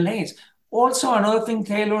lanes. Also, another thing,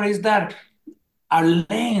 Taylor, is that our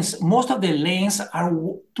lanes, most of the lanes are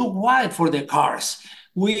too wide for the cars.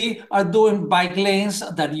 We are doing bike lanes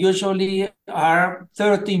that usually are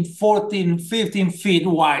 13, 14, 15 feet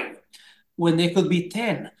wide, when they could be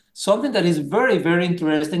 10. Something that is very, very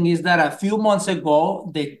interesting is that a few months ago,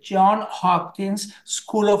 the Johns Hopkins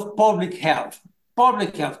School of Public Health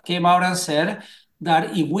came out and said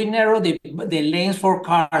that if we narrow the lanes for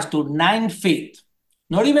cars to 9 feet,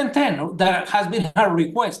 not even 10, that has been a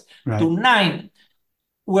request, to 9,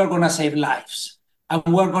 we're going to save lives. And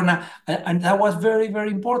and that was very,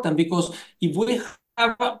 very important, because if we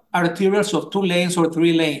have arterials of 2 lanes or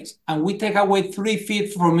 3 lanes, and we take away 3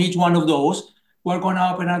 feet from each one of those, we're going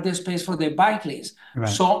to open up the space for the bike lanes.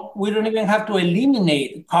 So we don't even have to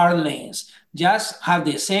eliminate car lanes. Just have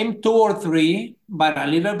the same 2 or 3, but a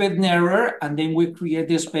little bit narrower, and then we create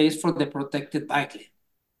the space for the protected bike lane.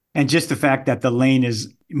 And just the fact that the lane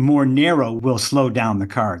is more narrow will slow down the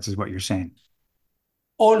cars, is what you're saying.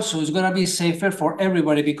 Also, it's going to be safer for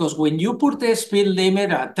everybody, because when you put the speed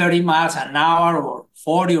limit at 30 miles an hour or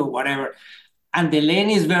 40 or whatever, and the lane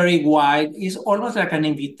is very wide, it's almost like an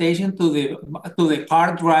invitation to the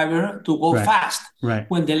car driver to go fast.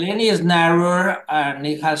 When the lane is narrower and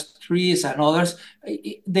it has trees and others,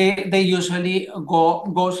 they usually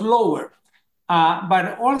go slower.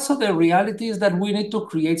 But also the reality is that we need to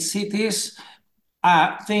create cities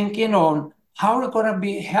thinking on how we're going to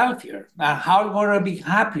be healthier and how we're going to be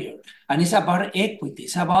happier. And it's about equity.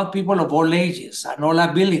 It's about people of all ages and all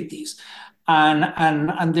abilities.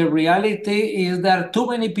 And the reality is that too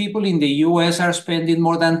many people in the US are spending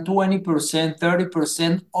more than 20%,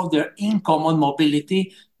 30% of their income on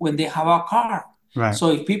mobility when they have a car.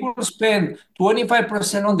 So if people spend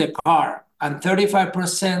 25% on the car and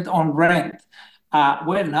 35% on rent,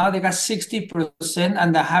 well, now they got 60%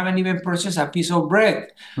 and they haven't even purchased a piece of bread.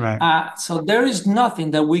 So there is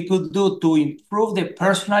nothing that we could do to improve the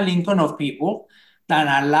personal income of people than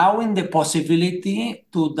allowing the possibility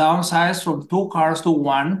to downsize from 2 cars to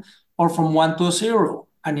 1 or from 1 to 0.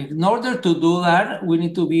 And in order to do that, we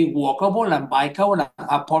need to be walkable and bikeable and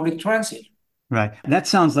have public transit. That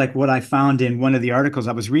sounds like what I found in one of the articles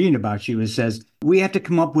I was reading about you. It says, we have to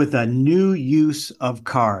come up with a new use of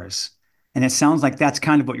cars. And it sounds like that's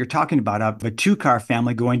kind of what you're talking about, a 2-car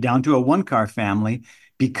family going down to a 1-car family,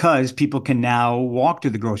 because people can now walk to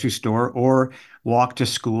the grocery store or walk to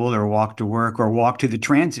school or walk to work or walk to the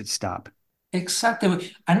transit stop.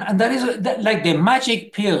 Exactly. And that is like the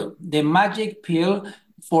magic pill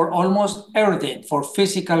for almost everything, for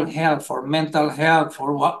physical health, for mental health,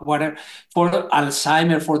 for whatever, for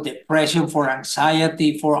Alzheimer's, for depression, for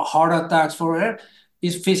anxiety, for heart attacks, for whatever,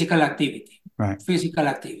 is physical activity. Physical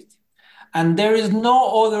activity. And there is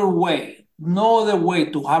no other way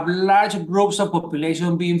to have large groups of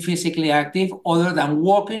population being physically active other than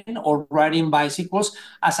walking or riding bicycles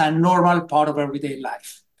as a normal part of everyday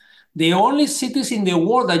life. The only cities in the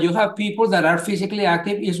world that you have people that are physically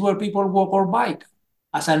active is where people walk or bike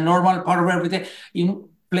as a normal part of everyday. In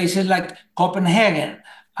places like Copenhagen,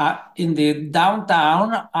 in the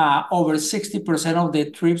downtown, over 60% of the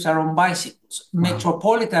trips are on bicycles.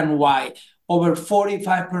 Metropolitan-wide, over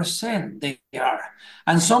 45% they are.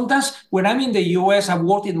 And sometimes when I'm in the US, I've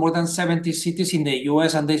worked in more than 70 cities in the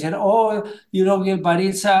US, and they said, oh, Gil, but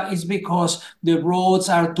it's because the roads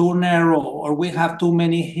are too narrow, or we have too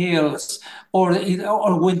many hills, or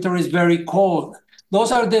winter is very cold.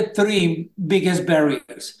 Those are the 3 biggest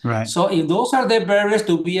barriers. So if those are the barriers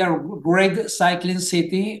to be a great cycling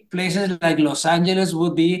city, places like Los Angeles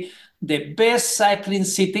would be the best cycling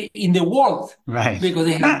city in the world. Right. Because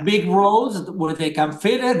they have big roads where they can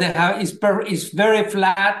fit it. It's very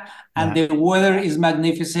flat, and the weather is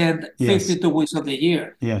magnificent 52 weeks of the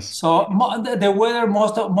year. Yes. So the weather,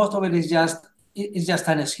 most of it is just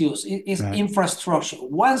an excuse. It's infrastructure.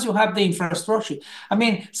 Once you have the infrastructure, I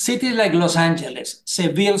mean, cities like Los Angeles,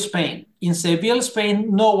 Seville, Spain. In Seville,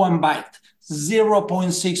 Spain, no one biked,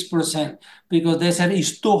 0.6%, because they said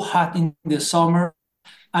it's too hot in the summer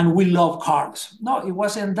and we love cars. No, it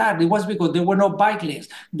wasn't that. It was because there were no bike lanes.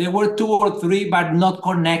 There were 2 or 3, but not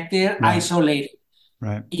connected, isolated.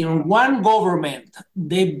 Right. In one government,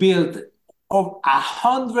 they built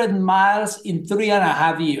 100 miles in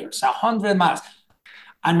 3.5 years, 100 miles.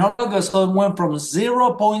 And all of a sudden went from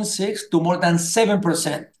 0.6 to more than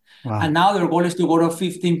 7%. Wow. And now their goal is to go to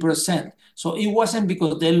 15%. So it wasn't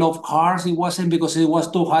because they love cars. It wasn't because it was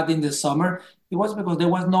too hot in the summer. It was because there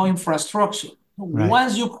was no infrastructure. Right.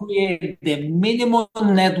 Once you create the minimum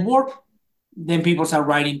network, then people start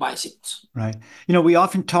riding bicycles. Right. We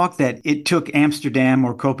often talk that it took Amsterdam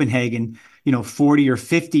or Copenhagen, 40 or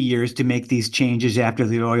 50 years to make these changes after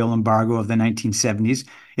the oil embargo of the 1970s.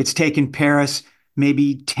 It's taken Paris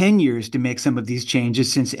maybe 10 years to make some of these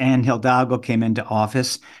changes since Anne Hidalgo came into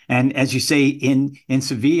office. And as you say, in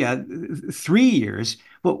Sevilla, 3 years.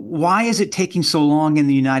 But why is it taking so long in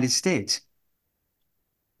the United States?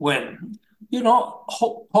 Well,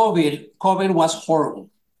 COVID was horrible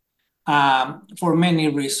for many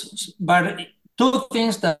reasons. But 2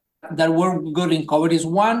 things that were good in COVID is,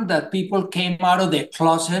 one, that people came out of the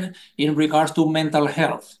closet in regards to mental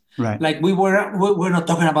health. Right. Like we're not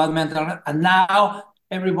talking about mental health, and now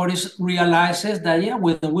everybody realizes that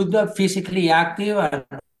when we're physically active and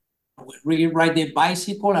we ride the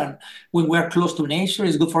bicycle and when we're close to nature,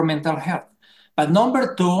 it's good for mental health. But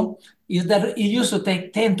number 2 is that it used to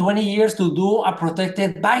take 10, 20 years to do a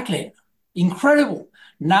protected bike lane. Incredible.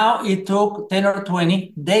 Now it took 10 or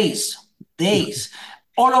 20 days.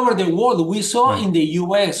 All over the world. We saw in the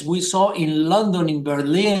US, we saw in London, in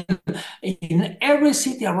Berlin, in every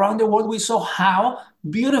city around the world, we saw how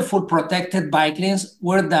beautiful protected bike lanes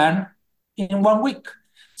were done in 1 week.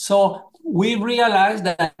 So we realized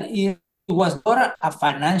that it was not a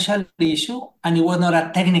financial issue and it was not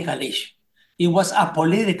a technical issue. It was a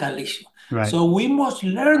political issue. Right. So we must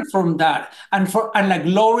learn from that. And like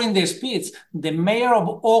lowering the speeds, the mayor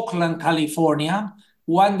of Oakland, California,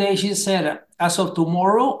 one day she said, as of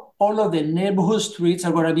tomorrow, all of the neighborhood streets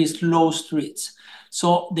are going to be slow streets.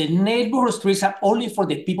 So the neighborhood streets are only for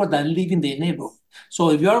the people that live in the neighborhood.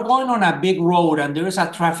 So if you're going on a big road and there is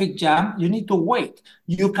a traffic jam, you need to wait.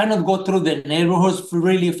 You cannot go through the neighborhoods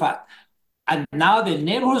really fast. And now the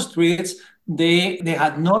neighborhood streets, they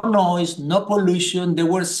had no noise, no pollution. They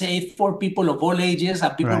were safe for people of all ages,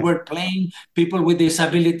 and people were playing, people with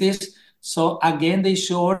disabilities. So again, they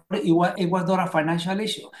showed it was not a financial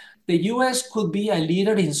issue. The US could be a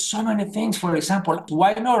leader in so many things. For example,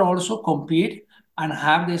 why not also compete and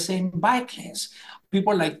have the same bike lanes?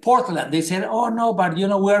 People like Portland, they said, oh no, but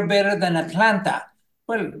we're better than Atlanta.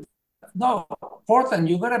 Well, no, Portland,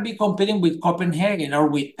 you're going to be competing with Copenhagen or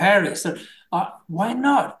with Paris. Why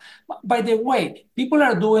not? By the way, people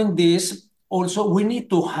are doing this. Also, we need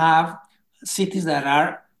to have cities that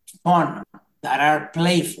are fun, that are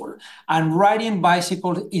playful, and riding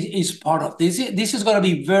bicycles is part of this. This is going to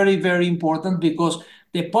be very, very important because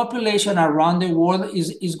the population around the world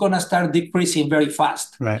is going to start decreasing very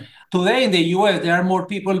fast. Right. Today in the US, there are more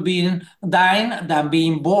people dying than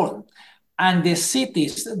being born. And the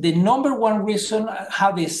cities, the number one reason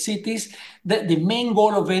how the cities, the main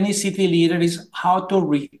goal of any city leader is how to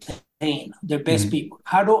retain the best people,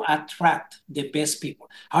 how to attract the best people,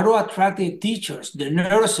 how to attract the teachers, the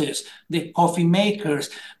nurses, the coffee makers.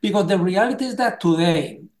 Because the reality is that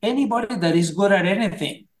today, anybody that is good at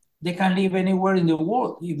anything, they can live anywhere in the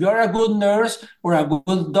world. If you're a good nurse or a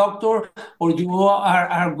good doctor, or you are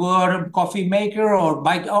a good coffee maker or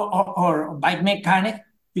bike mechanic,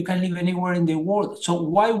 you can live anywhere in the world. So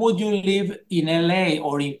why would you live in LA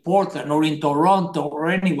or in Portland or in Toronto or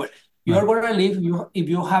anywhere? You're going to live if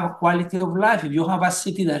you have a quality of life, if you have a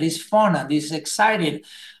city that is fun and is exciting.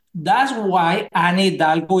 That's why Anne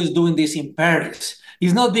Hidalgo is doing this in Paris.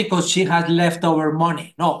 It's not because she has leftover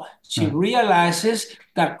money. No, she realizes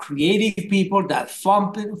that creative people, that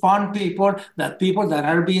fun people, that people that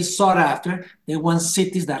are being sought after, they want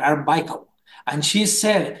cities that are bikeable. And she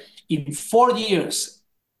said, in 4 years,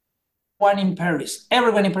 everyone in Paris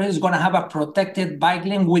is going to have a protected bike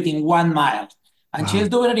lane within 1 mile. And she's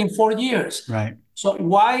doing it in 4 years. Right. So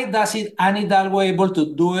why does Anne Hidalgo able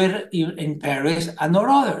to do it in Paris and not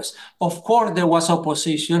others? Of course, there was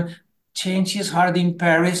opposition. Change is hard in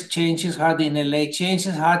Paris, change is hard in LA, change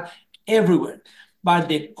is hard everywhere. But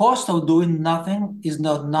the cost of doing nothing is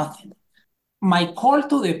not nothing. My call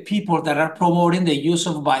to the people that are promoting the use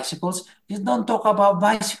of bicycles is don't talk about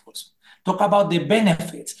bicycles, talk about the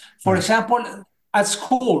benefits. For example, at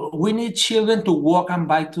school, we need children to walk and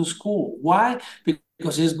bike to school. Why?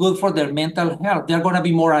 Because it's good for their mental health. They're going to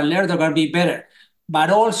be more alert, they're going to be better. But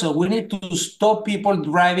also, we need to stop people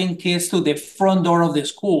driving kids to the front door of the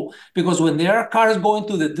school because when there are cars going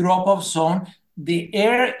to the drop-off zone, the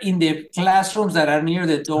air in the classrooms that are near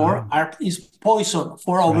the door is poison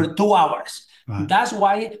for over 2 hours. Right. That's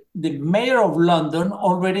why the mayor of London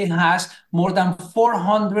already has more than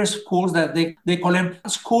 400 schools that they call them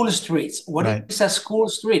school streets. What is a school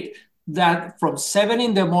street? That from 7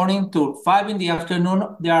 in the morning to 5 in the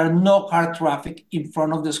afternoon, there are no car traffic in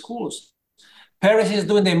front of the schools. Paris is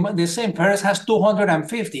doing the same. Paris has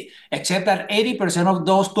 250, except that 80% of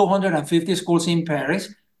those 250 schools in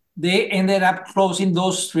Paris, they ended up closing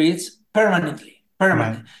those streets permanently.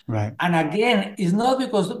 Right. And again, it's not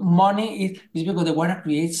because money, it's because they want to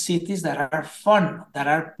create cities that are fun, that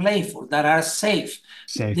are playful, that are safe.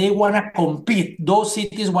 They want to compete. Those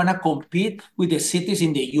cities want to compete with the cities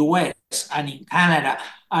in the US and in Canada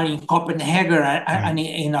and in Copenhagen and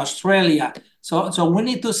in Australia. So we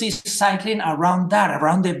need to see cycling around that,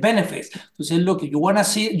 around the benefits. To say, look, you want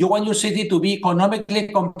your city to be economically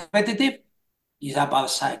competitive? It's about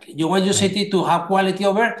cycling. You want your city to have quality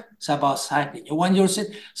of air? It's about cycling. You want your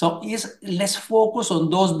city. So let's focus on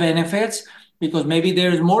those benefits because maybe there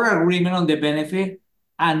is more agreement on the benefit.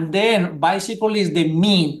 And then bicycle is the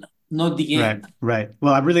mean, not the end. Right.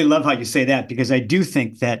 Well, I really love how you say that because I do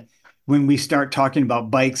think that when we start talking about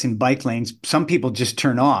bikes and bike lanes, some people just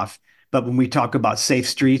turn off. But when we talk about safe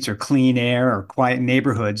streets or clean air or quiet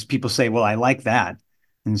neighborhoods, people say, well, I like that.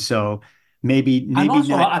 And so maybe and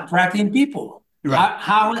also attracting people.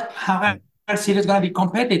 How our city is going to be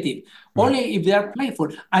competitive? Only if they are playful.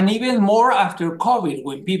 And even more after COVID,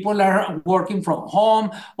 when people are working from home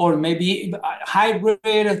or maybe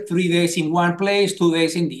hybrid, 3 days in one place, 2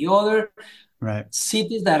 days in the other.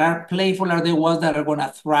 Cities that are playful are the ones that are going to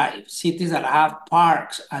thrive. Cities that have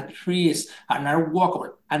parks and trees and are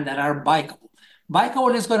walkable and that are bikeable.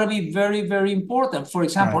 Bikeable is going to be very, very important. For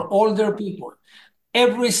example, older people.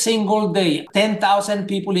 Every single day, 10,000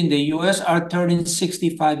 people in the US are turning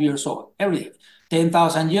 65 years old. Every day.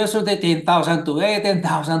 10,000 yesterday, 10,000 today,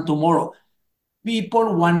 10,000 tomorrow.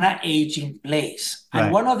 People want to age in place.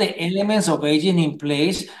 And one of the elements of aging in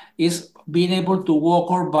place is being able to walk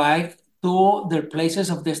or bike to their places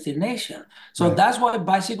of destination. So that's why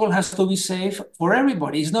bicycle has to be safe for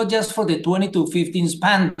everybody. It's not just for the 20 to 15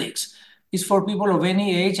 spandex. It's for people of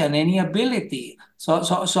any age and any ability.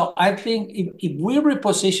 So I think if we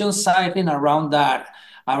reposition cycling around that,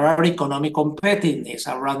 around economic competitiveness,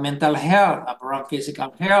 around mental health, around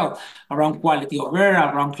physical health, around quality of air,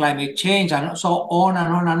 around climate change, and so on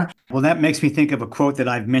and on and on. Well, that makes me think of a quote that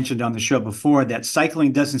I've mentioned on the show before, that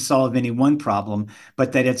cycling doesn't solve any one problem,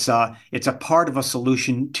 but that it's a part of a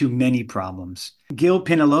solution to many problems. Gil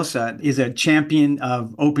Peñalosa is a champion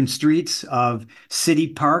of open streets, of city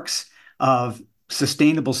parks, of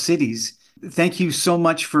sustainable cities. Thank you so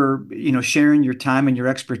much for sharing your time and your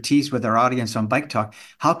expertise with our audience on Bike Talk.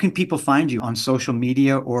 How can people find you on social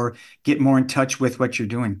media or get more in touch with what you're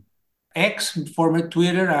doing? X, former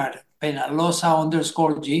Twitter at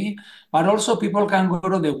Peñalosa_G, but also people can go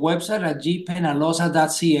to the website at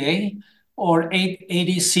gpeñalosa.ca or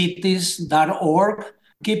 880cities.org.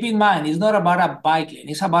 Keep in mind, it's not about a bike lane,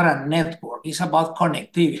 it's about a network, it's about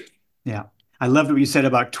connectivity. Yeah. I love what you said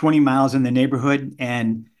about 20 miles in the neighborhood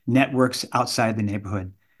and networks outside the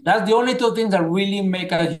neighborhood. That's the only two things that really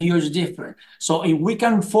make a huge difference. So if we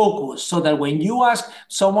can focus so that when you ask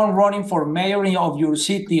someone running for mayor of your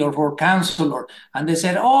city or for councilor, and they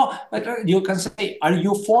said, you can say, are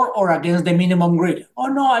you for or against the minimum grid? Oh,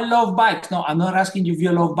 no, I love bikes. No, I'm not asking you if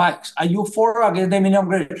you love bikes. Are you for or against the minimum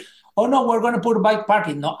grid? Oh, no, we're going to put bike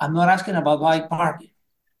parking. No, I'm not asking about bike parking.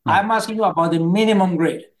 I'm asking you about the minimum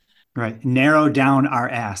grid. Right. Narrow down our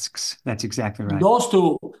asks. That's exactly right. Those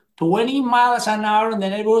two, 20 miles an hour in the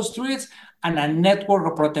neighborhood streets and a network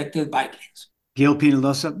of protected bike lanes. Gil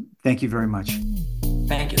Peñalosa, thank you very much.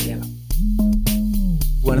 Thank you, Diego.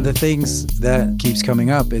 One of the things that keeps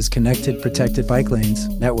coming up is connected, protected bike lanes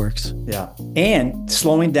networks. Yeah. And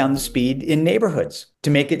slowing down the speed in neighborhoods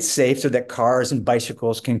to make it safe so that cars and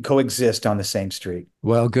bicycles can coexist on the same street.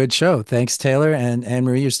 Well, good show. Thanks, Taylor. And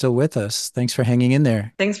Anne-Marie, you're still with us. Thanks for hanging in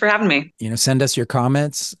there. Thanks for having me. Send us your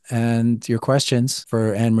comments and your questions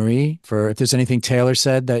for Anne-Marie. For if there's anything Taylor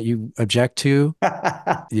said that you object to,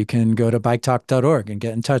 you can go to biketalk.org and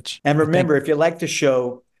get in touch. And remember, if you like the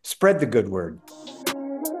show, spread the good word.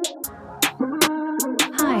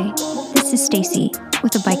 Hi, this is Stacey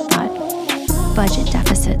with a bike thought. Budget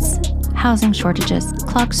deficits, housing shortages,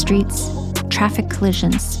 clogged streets, traffic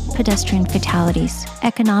collisions, pedestrian fatalities,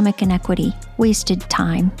 economic inequity, wasted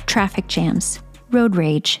time, traffic jams, road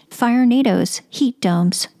rage, firenadoes, heat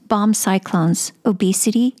domes, bomb cyclones,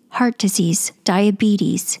 obesity, heart disease,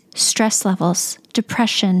 diabetes, stress levels,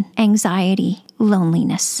 depression, anxiety,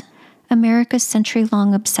 loneliness. America's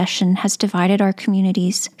century-long obsession has divided our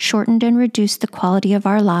communities, shortened and reduced the quality of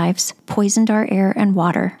our lives, poisoned our air and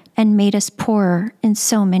water, and made us poorer in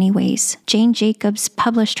so many ways. Jane Jacobs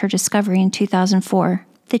published her discovery in 2004.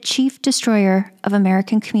 The chief destroyer of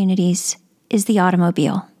American communities is the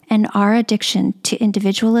automobile, and our addiction to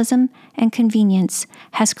individualism and convenience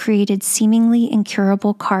has created seemingly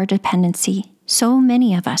incurable car dependency. So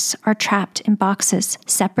many of us are trapped in boxes,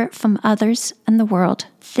 separate from others and the world.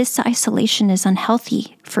 This isolation is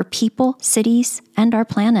unhealthy for people, cities, and our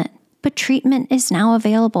planet. But treatment is now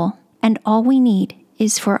available, and all we need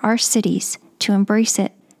is for our cities to embrace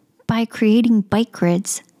it by creating bike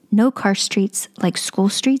grids, no-car streets like school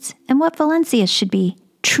streets, and what Valencia should be,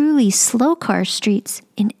 truly slow-car streets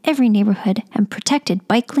in every neighborhood, and protected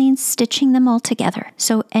bike lanes stitching them all together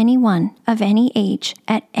so anyone of any age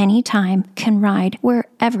at any time can ride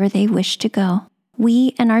wherever they wish to go.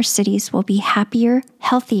 We and our cities will be happier,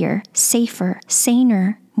 healthier, safer,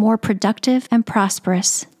 saner, more productive, and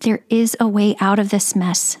prosperous. There is a way out of this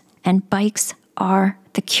mess, and bikes are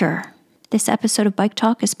the cure. This episode of Bike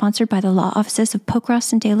Talk is sponsored by the law offices of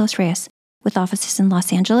Pocross and De Los Reyes, with offices in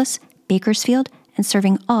Los Angeles, Bakersfield, and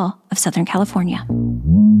serving all of Southern California.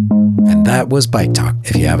 And that was Bike Talk.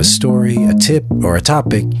 If you have a story, a tip, or a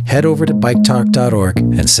topic, head over to biketalk.org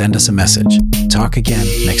and send us a message. Talk again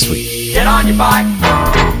next week. Get on your bike,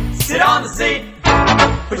 sit on the seat,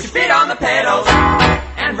 put your feet on the pedals,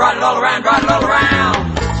 and ride it all around, ride it all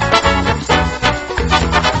around.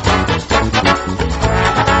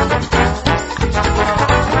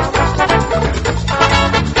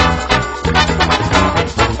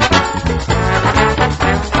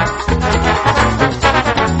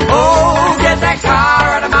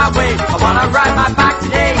 Ride my bike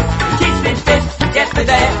today, it keeps me fit, gets me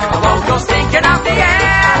there. I won't go stinking up the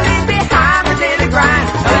air, leave behind the daily grind.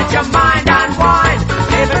 Let your mind unwind,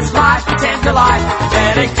 live its life, pretend to life.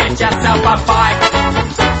 Better get yourself a bike.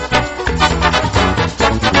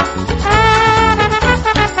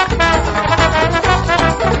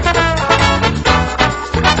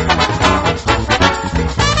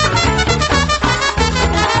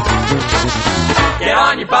 Get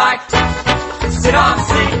on your bike, sit on the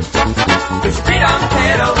seat, put your feet on the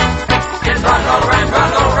pedal, and ride it all around,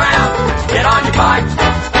 ride it all around. Get on your bike,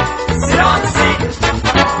 sit on the seat,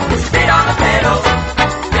 put your feet on the pedal,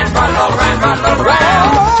 and ride it all around, ride it all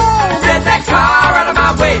around. Get that car out of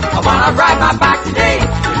my way, I wanna ride my bike today.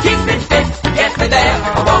 It keeps me fit, gets me there,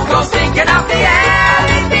 I won't go stinking up the air.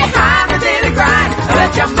 Leave behind the daily grind,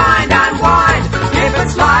 let your mind unwind. Live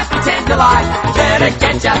its life, pretend to life, better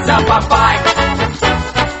get yourself a bike.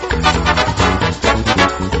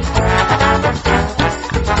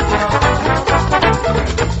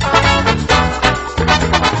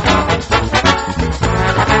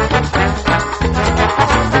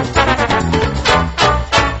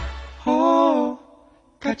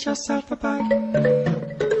 Got yourself a bike.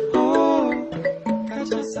 Oh, got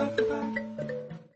yourself a bike.